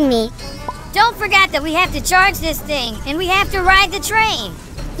oofing me. Don't forget that we have to charge this thing, and we have to ride the train.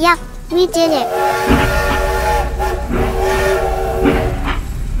 Yep, we did it.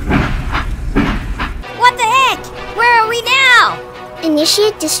 What the heck? Where are we now?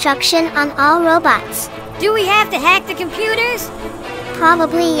 Initiate destruction on all robots. Do we have to hack the computers?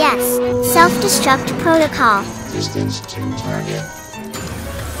 Probably yes. Self-destruct protocol. Distance to target.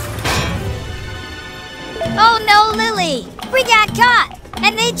 Oh no, Lily! We got caught!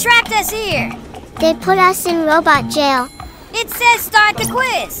 And they trapped us here! They put us in robot jail. It says start the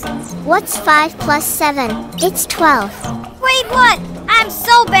quiz! What's 5 plus 7? It's 12. Wait, what? I'm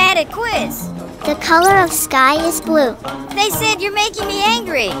so bad at quiz! The color of sky is blue. They said you're making me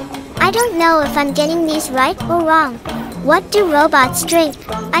angry! I don't know if I'm getting these right or wrong. What do robots drink?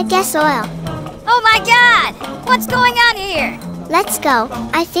 I guess oil. Oh my god! What's going on here? Let's go.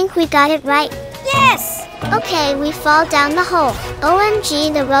 I think we got it right. Yes! Okay, we fall down the hole.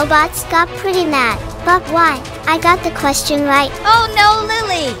 OMG, the robots got pretty mad. But why? I got the question right. Oh no,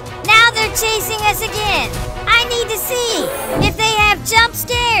 Lily! Now they're chasing us again! I need to see if they have jump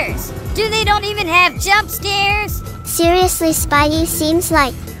scares! Do they don't even have jump scares? Seriously, Spidey, seems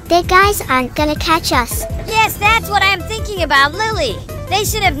like they guys aren't gonna catch us. Yes, that's what I'm thinking about, Lily. They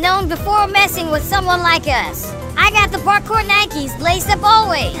should have known before messing with someone like us. I got the parkour Nikes laced up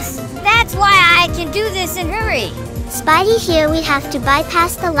always. That's why I can do this and hurry. Spidey, here we have to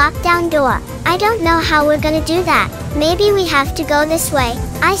bypass the lockdown door. I don't know how we're gonna do that. Maybe we have to go this way.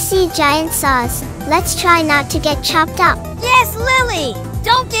 I see giant saws. Let's try not to get chopped up. Yes, Lily!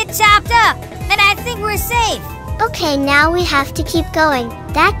 Don't get chopped up! And I think we're safe. Okay, now we have to keep going.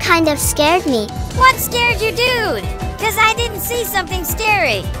 That kind of scared me. What scared you, dude? Because I didn't see something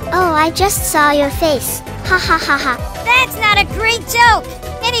scary. Oh, I just saw your face. Ha ha ha ha. That's not a great joke.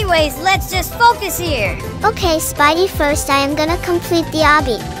 Anyways, let's just focus here. Okay, Spidey, first I am gonna complete the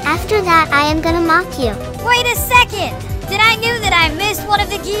obby. After that, I am gonna mock you. Wait a second! Did I knew that I missed one of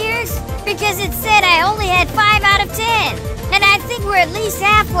the gears? Because it said I only had 5 out of 10. And I think we're at least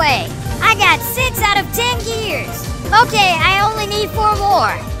halfway. I got 6 out of 10 gears. Okay, I only need 4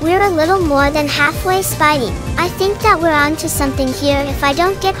 more. We're a little more than halfway, Spidey. I think that we're onto something here if I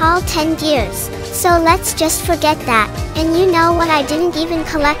don't get all 10 gears. So let's just forget that. And you know what, I didn't even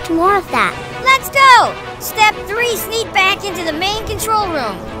collect more of that. Let's go! Step 3, sneak back into the main control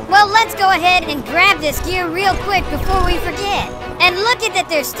room. Well, let's go ahead and grab this gear real quick before we forget. And look at that,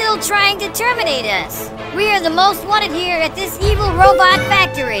 they're still trying to terminate us. We are the most wanted here at this evil robot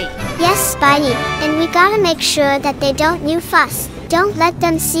factory. Yes, Spidey, and we gotta make sure that they don't new fuss. Don't let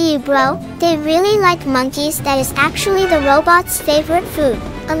them see you, bro. They really like monkeys. That is actually the robot's favorite food.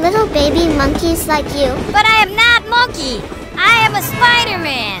 A little baby monkeys like you. But I am not monkey. I am a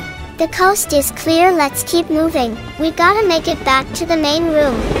Spider-Man. The coast is clear, let's keep moving. We gotta make it back to the main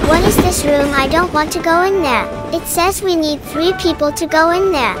room. What is this room? I don't want to go in there. It says we need 3 people to go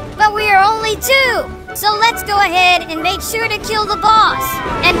in there. But we are only 2. So let's go ahead and make sure to kill the boss.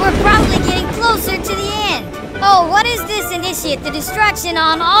 And we're probably getting closer to the end. Oh, what is this? Initiate the destruction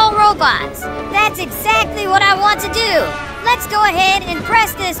on all robots. That's exactly what I want to do. Let's go ahead and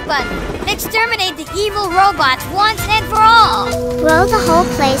press this button. Exterminate the evil robots once and for all. Bro, the whole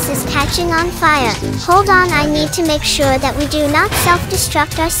place is catching on fire. Hold on, I need to make sure that we do not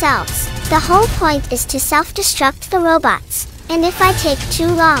self-destruct ourselves. The whole point is to self-destruct the robots. And if I take too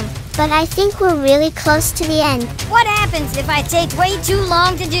long, but I think we're really close to the end. What happens if I take way too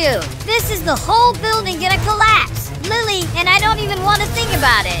long to do? This is the whole building gonna collapse. Lily, and I don't even want to think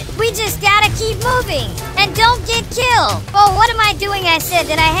about it. We just gotta keep moving. And don't get killed. Oh, what am I doing? I said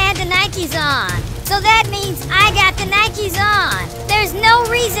that I had the Nikes on. So that means I got the Nikes on. There's no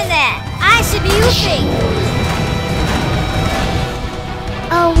reason that I should be oofing.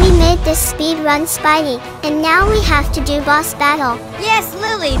 Oh, we made this speed run, Spidey. And now we have to do boss battle. Yes,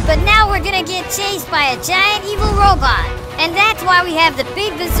 Lily, but now we're gonna get chased by a giant evil robot. And that's why we have the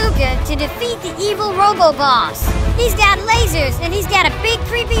big bazooka to defeat the evil robo-boss. He's got lasers and he's got a big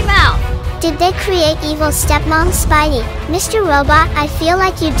creepy mouth. Did they create evil stepmom, Spidey? Mr. Robot, I feel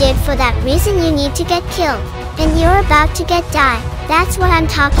like you did. For that reason you need to get killed. And you're about to get die. That's what I'm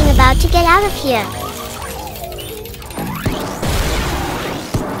talking about, to get out of here.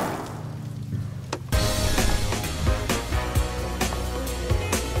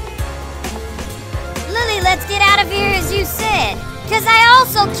 Lily, let's get out of here as you said. Because I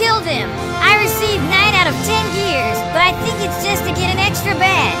also killed him. I received 9 out of 10 gears, but I think it's just to get an extra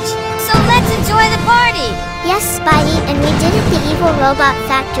badge. So let's enjoy the party. Yes, Spidey, and we did it, the evil robot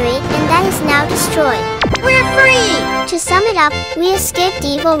factory, and that is now destroyed. We're free! To sum it up, we escaped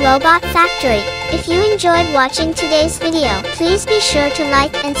Evil Robot Factory. If you enjoyed watching today's video, please be sure to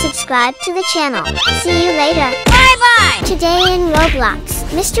like and subscribe to the channel. See you later. Bye-bye! Today in Roblox,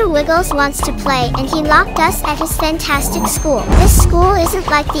 Mr. Wiggles wants to play and he locked us at his fantastic school. This school isn't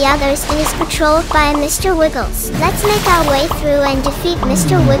like the others, it is patrolled by a Mr. Wiggles. Let's make our way through and defeat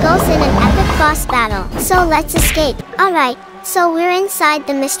Mr. Wiggles in an epic boss battle. So let's escape. Alright, so we're inside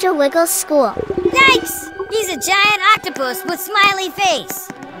the Mr. Wiggles school. Yikes! He's a giant octopus with smiley face.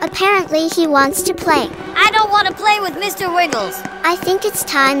 Apparently he wants to play. I don't want to play with Mr. Wiggles. I think it's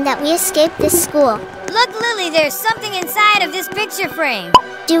time that we escape this school. Look, Lily, there's something inside of this picture frame.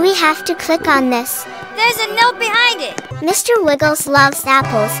 Do we have to click on this? There's a note behind it. Mr. Wiggles loves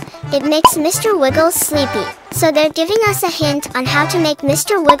apples. It makes Mr. Wiggles sleepy. So they're giving us a hint on how to make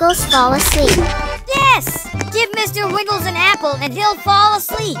Mr. Wiggles fall asleep. Yes! Give Mr. Wiggles an apple and he'll fall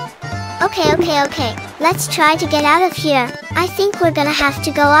asleep. Okay. Let's try to get out of here. I think we're gonna have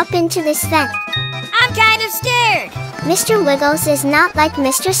to go up into this vent. I'm kind of scared. Mr. Wiggles is not like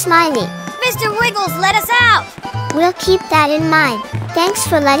Mr. Smiley. Mr. Wiggles, let us out. We'll keep that in mind. Thanks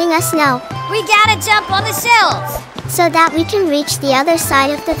for letting us know. We gotta jump on the shelves. So that we can reach the other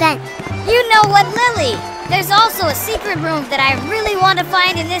side of the vent. You know what, Lily? There's also a secret room that I really want to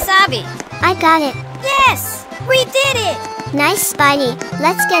find in this obby. I got it. Yes! We did it! Nice, Spidey.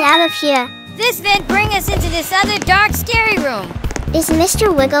 Let's get out of here. This vent brings us into this other dark, scary room. Is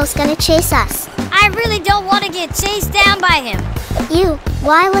Mr. Wiggles gonna chase us? I really don't want to get chased down by him. Ew,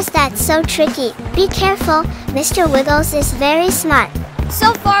 why was that so tricky? Be careful, Mr. Wiggles is very smart.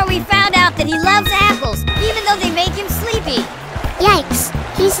 So far we found out that he loves apples, even though they make him sleepy. Yikes,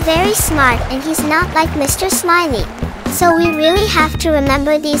 he's very smart and he's not like Mr. Smiley. So we really have to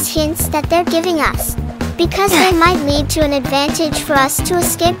remember these hints that they're giving us. Because they might lead to an advantage for us to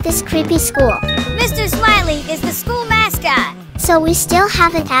escape this creepy school. Mr. Smiley is the school mascot. So So we still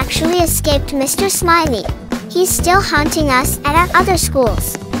haven't actually escaped Mr. Smiley. He's still haunting us at our other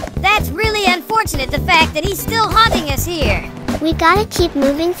schools. That's really unfortunate, the fact that he's still haunting us here. We gotta keep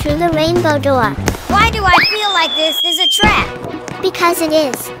moving through the rainbow door. Why do I feel like this is a trap? Because it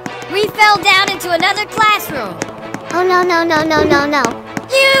is. We fell down into another classroom. Oh no no no no no no.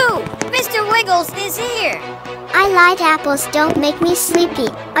 You! Mr. Wiggles is here. I lied, apples don't make me sleepy.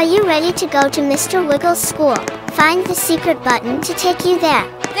 Are you ready to go to Mr. Wiggles' school? Find the secret button to take you there.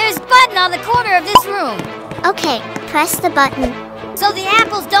 There's a button on the corner of this room. Okay, press the button. So the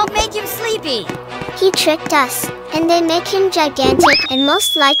apples don't make him sleepy. He tricked us, and they make him gigantic and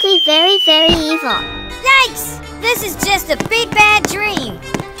most likely very, very evil. Yikes! This is just a big bad dream.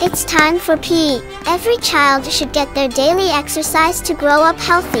 It's time for PE. Every child should get their daily exercise to grow up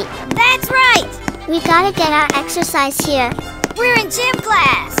healthy. That's right! We gotta get our exercise here. We're in gym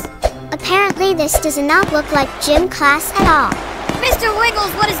class. Apparently this does not look like gym class at all. Mr. Wiggles,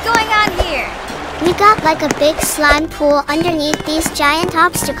 what is going on here? We got like a big slime pool underneath these giant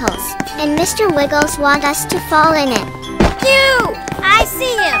obstacles, and Mr. Wiggles wants us to fall in it. Phew! I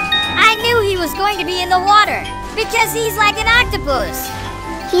see him! I knew he was going to be in the water, because he's like an octopus.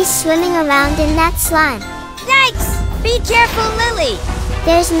 He's swimming around in that slime. Yikes! Be careful, Lily!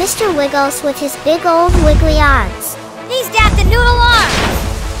 There's Mr. Wiggles with his big old wiggly arms. He's got the noodle arms!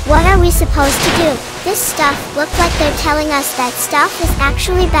 What are we supposed to do? This stuff looks like they're telling us that stuff is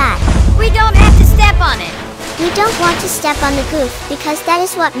actually bad. We don't have to step on it. We don't want to step on the goof because that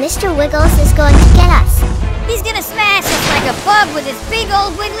is what Mr. Wiggles is going to get us. He's gonna smash us like a bug with his big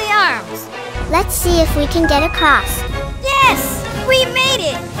old wiggly arms. Let's see if we can get across. Yes! We made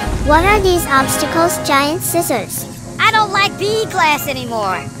it! What are these obstacles, giant scissors? I don't like PE class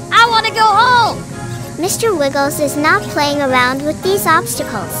anymore. I want to go home. Mr. Wiggles is not playing around with these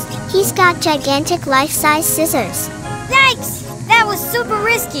obstacles. He's got gigantic life-size scissors. Yikes! That was super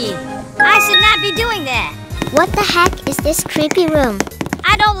risky. I should not be doing that. What the heck is this creepy room?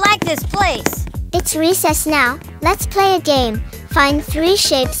 I don't like this place. It's recess now. Let's play a game. Find 3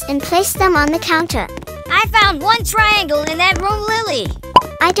 shapes and place them on the counter. I found 1 triangle in that room, Lily.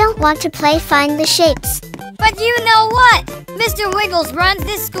 I don't want to play find the shapes. But you know what? Mr. Wiggles runs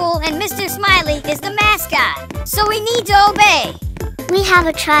this school and Mr. Smiley is the mascot. So we need to obey. We have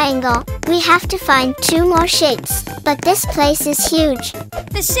a triangle. We have to find 2 more shapes. But this place is huge.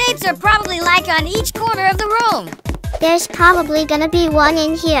 The shapes are probably like on each corner of the room. There's probably gonna be 1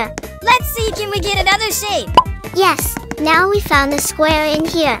 in here. Let's see, can we get another shape? Yes, now we found the square in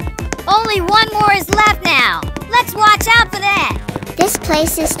here. Only 1 more is left now. Let's watch out for that. This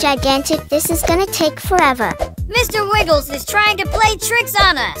place is gigantic. This is gonna take forever. Mr. Wiggles is trying to play tricks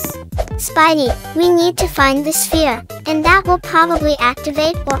on us. Spidey, we need to find the sphere, and that will probably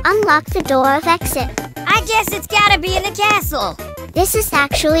activate or unlock the door of exit. I guess it's gotta be in the castle. This is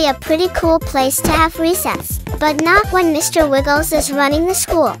actually a pretty cool place to have recess, but not when Mr. Wiggles is running the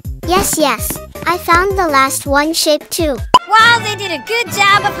school. Yes, yes, I found the last 1 shape too. Wow, they did a good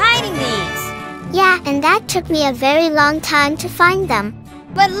job of hiding these. Yeah, and that took me a very long time to find them.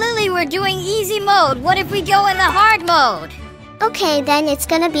 But Lily, we're doing easy mode. What if we go in the hard mode? Okay, then it's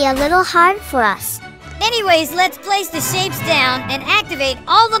gonna be a little hard for us. Anyways, let's place the shapes down and activate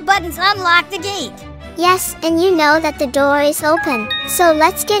all the buttons unlock the gate. Yes, and you know that the door is open. So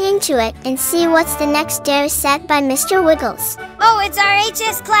let's get into it and see what's the next dare set by Mr. Wiggles. Oh, it's our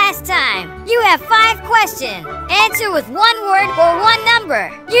HS class time. You have 5 questions. Answer with 1 word or 1 number.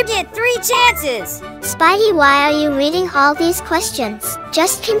 You get 3 chances. Spidey, why are you reading all these questions?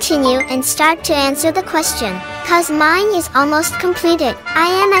 Just continue and start to answer the question. Cause mine is almost completed. I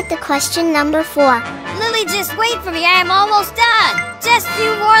am at the question number 4. Lily, just wait for me. I am almost done. Just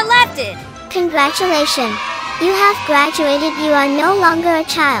few more lefted. Congratulations. You have graduated. You are no longer a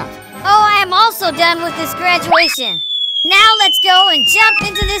child. Oh, I am also done with this graduation. Now let's go and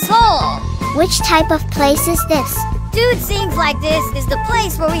jump into this hole. Which type of place is this? Dude, seems like this is the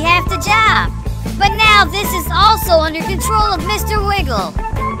place where we have to jump. But now this is also under control of Mr. Wiggle.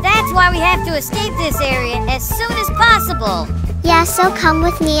 That's why we have to escape this area as soon as possible. Yeah, so come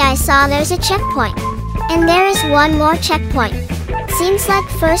with me. I saw there's a checkpoint. And there is 1 more checkpoint. Seems like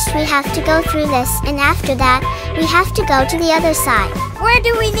first we have to go through this, and after that, we have to go to the other side. Where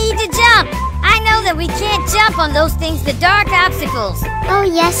do we need to jump? I know that we can't jump on those things, the dark obstacles. Oh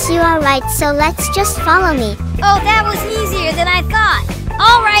yes, you are right, so let's just follow me. Oh, that was easier than I thought.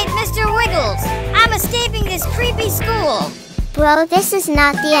 Alright, Mr. Wiggles, I'm escaping this creepy school. Bro, this is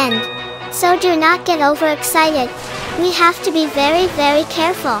not the end. So do not get overexcited. We have to be very, very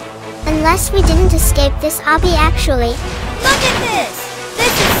careful. Unless we didn't escape this obby actually. Look at this!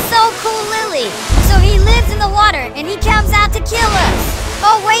 This is so cool, Lily. So he lives in the water and he comes out to kill us.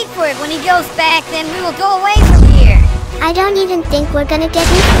 Oh, wait for it. When he goes back, then we will go away from here. I don't even think we're gonna get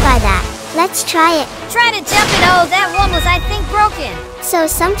eaten by that. Let's try it. Try to jump it. Oh, that one was, I think, broken. So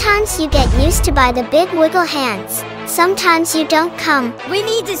sometimes you get used to by the big wiggle hands. Sometimes you don't come. We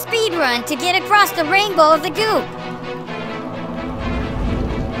need to speed run to get across the rainbow of the goop.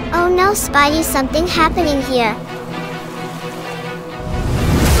 Oh no, Spidey, something happening here.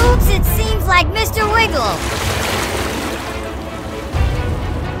 Oops, it seems like Mr. Wiggle.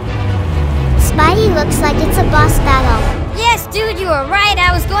 Spidey looks like it's a boss battle. Yes, dude, you were right.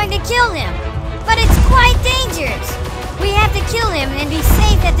 I was going to kill him. But it's quite dangerous. We have to kill him and be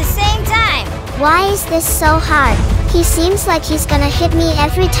safe at the same time. Why is this so hard? He seems like he's gonna hit me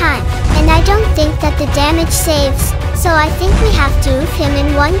every time. And I don't think that the damage saves. So I think we have to oof him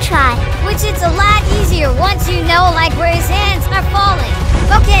in one try. Which it's a lot easier once you know like where his hands are falling.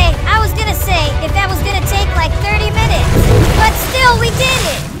 Okay, I was gonna say if that was gonna take like 30 minutes. But still, we did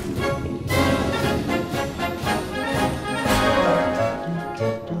it!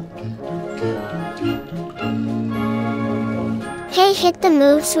 Hey, hit the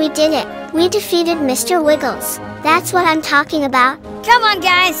moves, we did it. We defeated Mr. Wiggles. That's what I'm talking about. Come on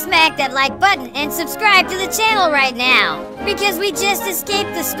guys, smack that like button and subscribe to the channel right now. Because we just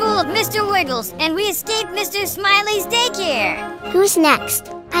escaped the school of Mr. Wiggles and we escaped Mr. Smiley's daycare. Who's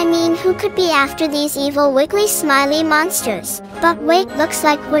next? I mean, who could be after these evil wiggly smiley monsters? But wait, looks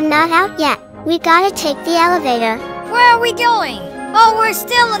like we're not out yet. We gotta take the elevator. Where are we going? Oh, we're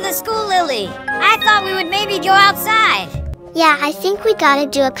still in the school, Lily. I thought we would maybe go outside. Yeah, I think we gotta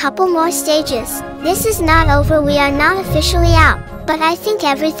do a couple more stages. This is not over, we are not officially out. But I think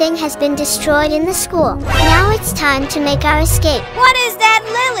everything has been destroyed in the school. Now it's time to make our escape. What is that,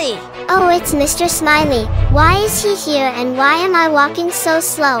 Lily? Oh, it's Mr. Smiley. Why is he here and why am I walking so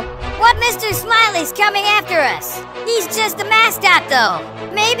slow? What Mr. Smiley's coming after us? He's just the mascot though.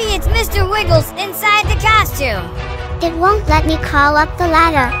 Maybe it's Mr. Wiggles inside the costume. It won't let me crawl up the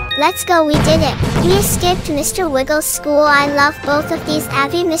ladder. Let's go, we did it. We escaped Mr. Wiggles' school. I love both of these,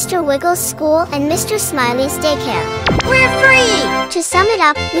 Abby, Mr. Wiggles' school and Mr. Smiley's daycare. We're free! To sum it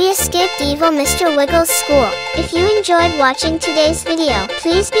up, we escaped evil Mr. Wiggles' school. If you enjoyed watching today's video,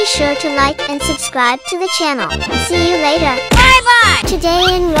 please be sure to like and subscribe to the channel. See you later. Bye-bye!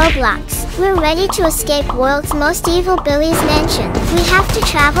 Today in Roblox, we're ready to escape world's most evil Billy's mansion. We have to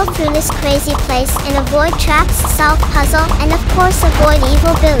travel through this crazy place and avoid traps, solve puzzle, and of course avoid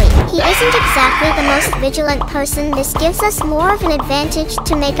evil Billy. He isn't exactly the most vigilant person. This gives us more of an advantage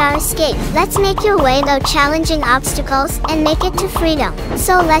to make our escape. Let's make your way though challenging obstacles and make it to freedom.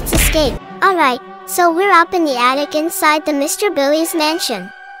 So let's escape. Alright, so we're up in the attic inside the Mr. Billy's mansion.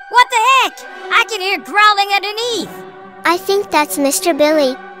 What the heck? I can hear growling underneath. I think that's Mr.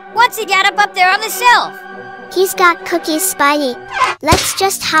 Billy. What's he got up there on the shelf? He's got cookies, Spidey. Let's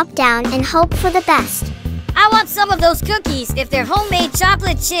just hop down and hope for the best. I want some of those cookies if they're homemade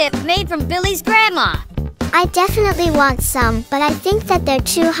chocolate chip made from Billy's grandma. I definitely want some, but I think that they're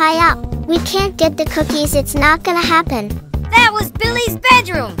too high up. We can't get the cookies, it's not gonna happen. That was Billy's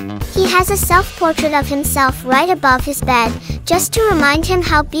bedroom. He has a self-portrait of himself right above his bed, just to remind him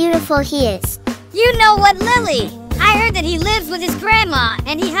how beautiful he is. You know what, Lily? I heard that he lives with his grandma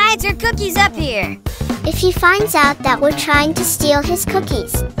and he hides her cookies up here. If he finds out that we're trying to steal his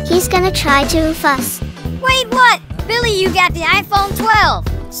cookies, he's gonna try to oof us. Wait, what? Billy, you got the iPhone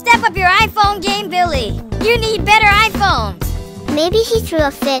 12. Step up your iPhone game, Billy. You need better iPhones. Maybe he threw a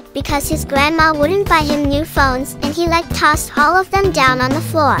fit because his grandma wouldn't buy him new phones and he tossed all of them down on the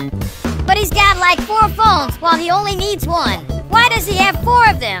floor. But he's got like 4 phones while he only needs 1. Why does he have 4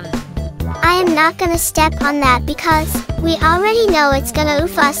 of them? I am not gonna step on that because we already know it's gonna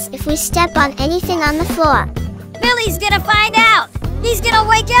oof us if we step on anything on the floor. Billy's gonna find out. He's gonna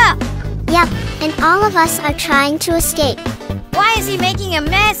wake up. Yep, and all of us are trying to escape. Why is he making a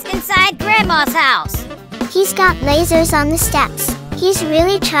mess inside Grandma's house? He's got lasers on the steps. He's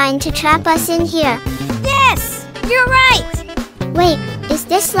really trying to trap us in here. Yes, you're right. Wait, is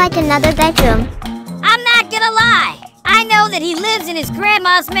this like another bedroom? I'm not gonna lie. I know that he lives in his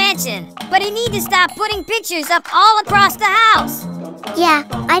grandma's mansion, but he needs to stop putting pictures up all across the house. Yeah,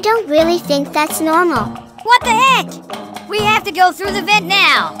 I don't really think that's normal. What the heck? We have to go through the vent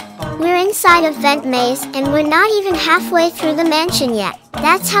now. We're inside a vent maze and we're not even halfway through the mansion yet.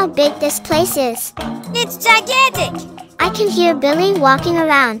 That's how big this place is. It's gigantic. I can hear Billy walking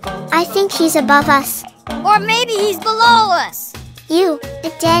around. I think he's above us. Or maybe he's below us.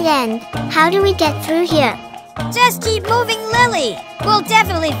 A dead end. How do we get through here? Just keep moving, Lily. We'll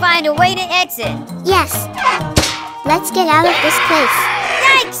definitely find a way to exit. Yes. Let's get out of this place.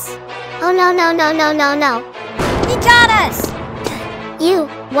 Yikes! Oh no no no no no no. He caught us! You,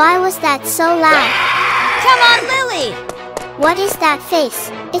 why was that so loud? Come on, Lily! What is that face?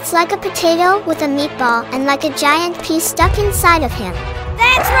 It's like a potato with a meatball and like a giant pea stuck inside of him.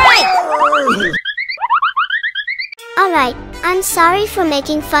 That's right! Alright, I'm sorry for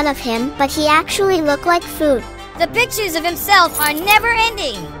making fun of him, but he actually looked like food. The pictures of himself are never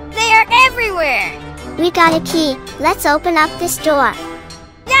ending. They are everywhere. We got a key. Let's open up this door.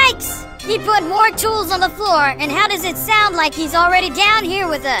 Yikes! He put more tools on the floor, and how does it sound like he's already down here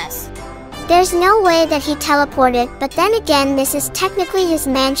with us? There's no way that he teleported, but then again, this is technically his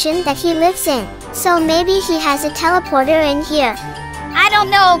mansion that he lives in. So maybe he has a teleporter in here. I don't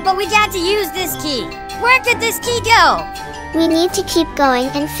know, but we got to use this key. Where could this key go? We need to keep going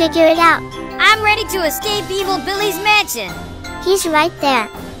and figure it out. I'm ready to escape Evil Billy's mansion. He's right there.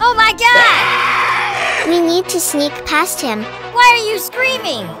 Oh my god! We need to sneak past him. Why are you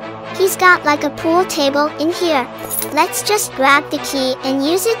screaming? He's got like a pool table in here. Let's just grab the key and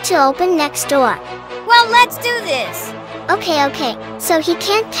use it to open next door. Well, let's do this. Okay. So he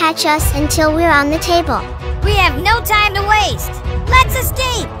can't catch us until we're on the table. We have no time to waste. Let's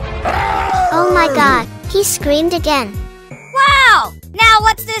escape. Oh my god, he screamed again. Wow! Now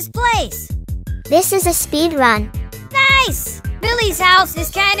what's this place? This is a speed run. Nice! Billy's house is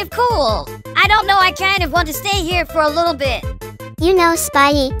kind of cool. I don't know, I kind of want to stay here for a little bit. You know,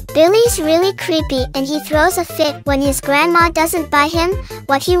 Spidey, Billy's really creepy and he throws a fit when his grandma doesn't buy him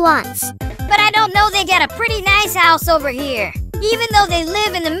what he wants. But I don't know, they got a pretty nice house over here, even though they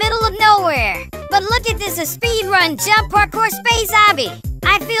live in the middle of nowhere. But look at this, a speed run jump parkour space hobby.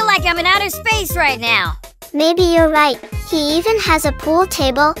 I feel like I'm in outer space right now. Maybe you're right. He even has a pool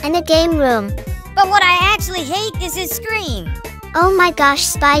table and a game room. But what I actually hate is his scream. Oh my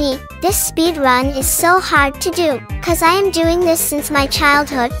gosh, Spidey, this speed run is so hard to do, cause I am doing this since my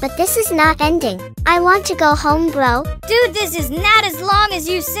childhood, but this is not ending. I want to go home, bro. Dude, this is not as long as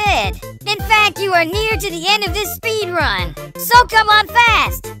you said. In fact, you are near to the end of this speed run. So come on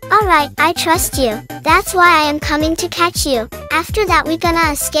fast. Alright, I trust you. That's why I am coming to catch you. After that, we're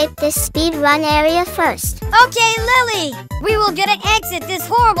gonna escape this speed run area first. Okay, Lily, we will gonna exit this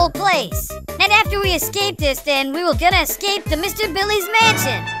horrible place. And after we escape this, then we will gonna escape the Mr. Billy's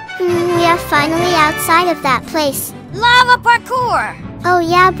mansion. We are finally outside of that place. Lava parkour! Oh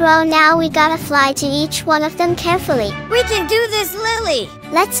yeah, bro, now we gotta fly to each one of them carefully. We can do this, Lily!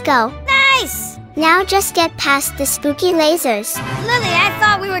 Let's go. Nice! Now just get past the spooky lasers. Lily, I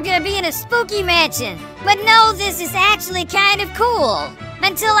thought we were gonna be in a spooky mansion. But no, this is actually kind of cool.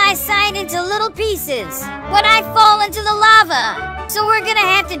 Until I sign into little pieces. When I fall into the lava. So we're gonna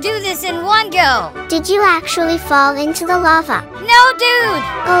have to do this in one go. Did you actually fall into the lava? No, dude!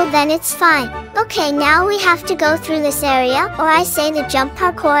 Oh, then it's fine. Okay, now we have to go through this area, or I say the jump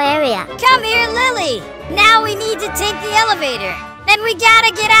parkour area. Come here, Lily! Now we need to take the elevator. And we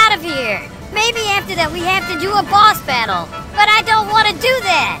gotta get out of here. Maybe after that we have to do a boss battle. But I don't want to do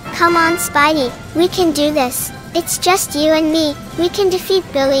that. Come on, Spidey. We can do this. It's just you and me. We can defeat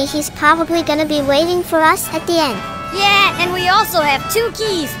Billy. He's probably gonna be waiting for us at the end. Yeah, and we also have 2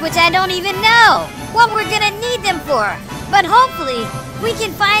 keys, which I don't even know what we're gonna need them for. But hopefully, we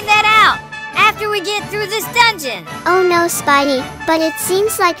can find that out after we get through this dungeon. Oh no, Spidey, but it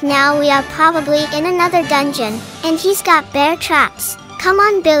seems like now we are probably in another dungeon, and he's got bear traps. Come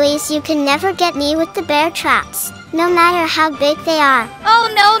on, Billies, you can never get me with the bear traps, no matter how big they are. Oh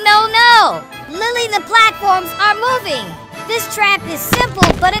no! Lily, the platforms are moving. This trap is simple,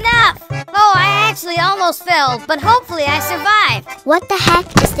 but enough. Oh, I actually almost fell, but hopefully I survived. What the heck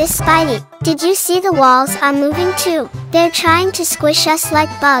is this, Spidey? Did you see the walls are moving too? They're trying to squish us like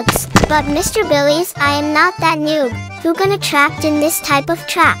bugs. But Mr. Billies, I am not that noob. Who gonna trapped in this type of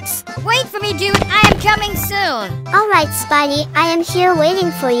traps? Wait for me, dude. I am coming soon. Alright, Spidey, I am here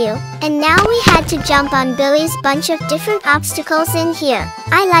waiting for you. And now we had to jump on Billy's bunch of different obstacles in here.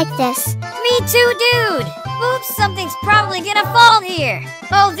 I like this. Me too, dude. Oops, something's probably gonna fall here.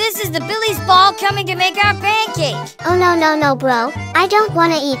 Oh, this is the Billy's ball coming to make our pancake. Oh no, bro. I don't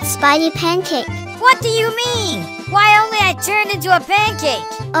want to eat Spidey pancake. What do you mean? Why only I turned into a pancake?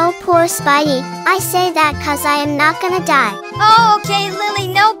 Oh, poor Spidey. I say that cause I am not gonna die. Oh, okay,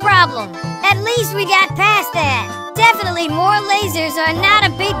 Lily, no problem. At least we got past that. Definitely more lasers are not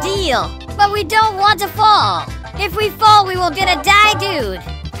a big deal. But we don't want to fall. If we fall, we will gonna die, dude.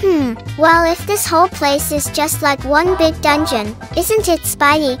 Well, if this whole place is just like one big dungeon, isn't it,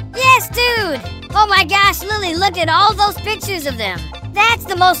 Spidey? Yes, dude! Oh my gosh, Lily, look at all those pictures of them. That's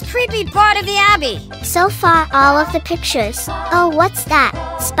the most creepy part of the obby. So far, all of the pictures. Oh, what's that?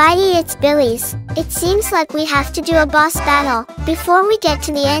 Spidey, it's Billy's. It seems like we have to do a boss battle. Before we get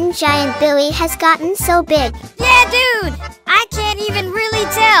to the end, Giant Billy has gotten so big. Yeah, dude! I can't even really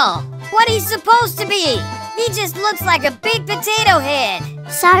tell what he's supposed to be. He just looks like a big potato head.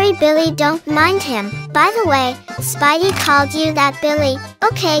 Sorry, Billy, don't mind him. By the way, Spidey called you that, Billy.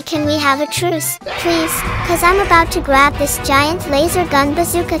 Okay, can we have a truce, please? Cause I'm about to grab this giant laser gun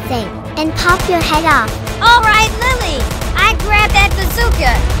bazooka thing and pop your head off. Alright, Lily. I grabbed that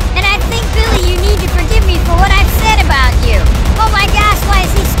bazooka. And I think, Billy, you need to forgive me for what I've said about you. Oh my gosh, why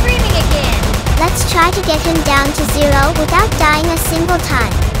is he screaming again? Let's try to get him down to 0 without dying a single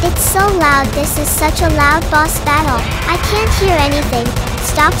time. It's so loud, this is such a loud boss battle. I can't hear anything.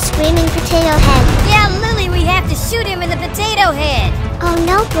 Stop screaming, potato head. Yeah, Lily, we have to shoot him in the potato head. Oh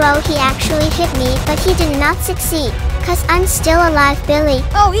no, bro, he actually hit me, but he did not succeed. Cause I'm still alive, Billy.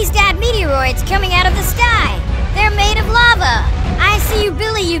 Oh, he's got meteoroids coming out of the sky. They're made of lava. I see you,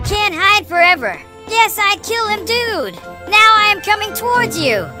 Billy, you can't hide forever. Yes, I kill him, dude. Now I am coming towards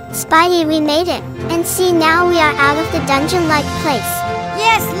you. Spidey, we made it. And see, now we are out of the dungeon-like place.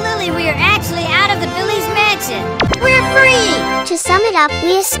 Yes, Lily, we are actually out of the Billy's mansion. We're free! To sum it up,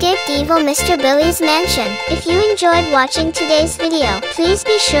 we escaped evil Mr. Billy's mansion. If you enjoyed watching today's video, please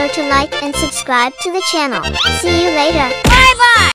be sure to like and subscribe to the channel. See you later. Bye-bye!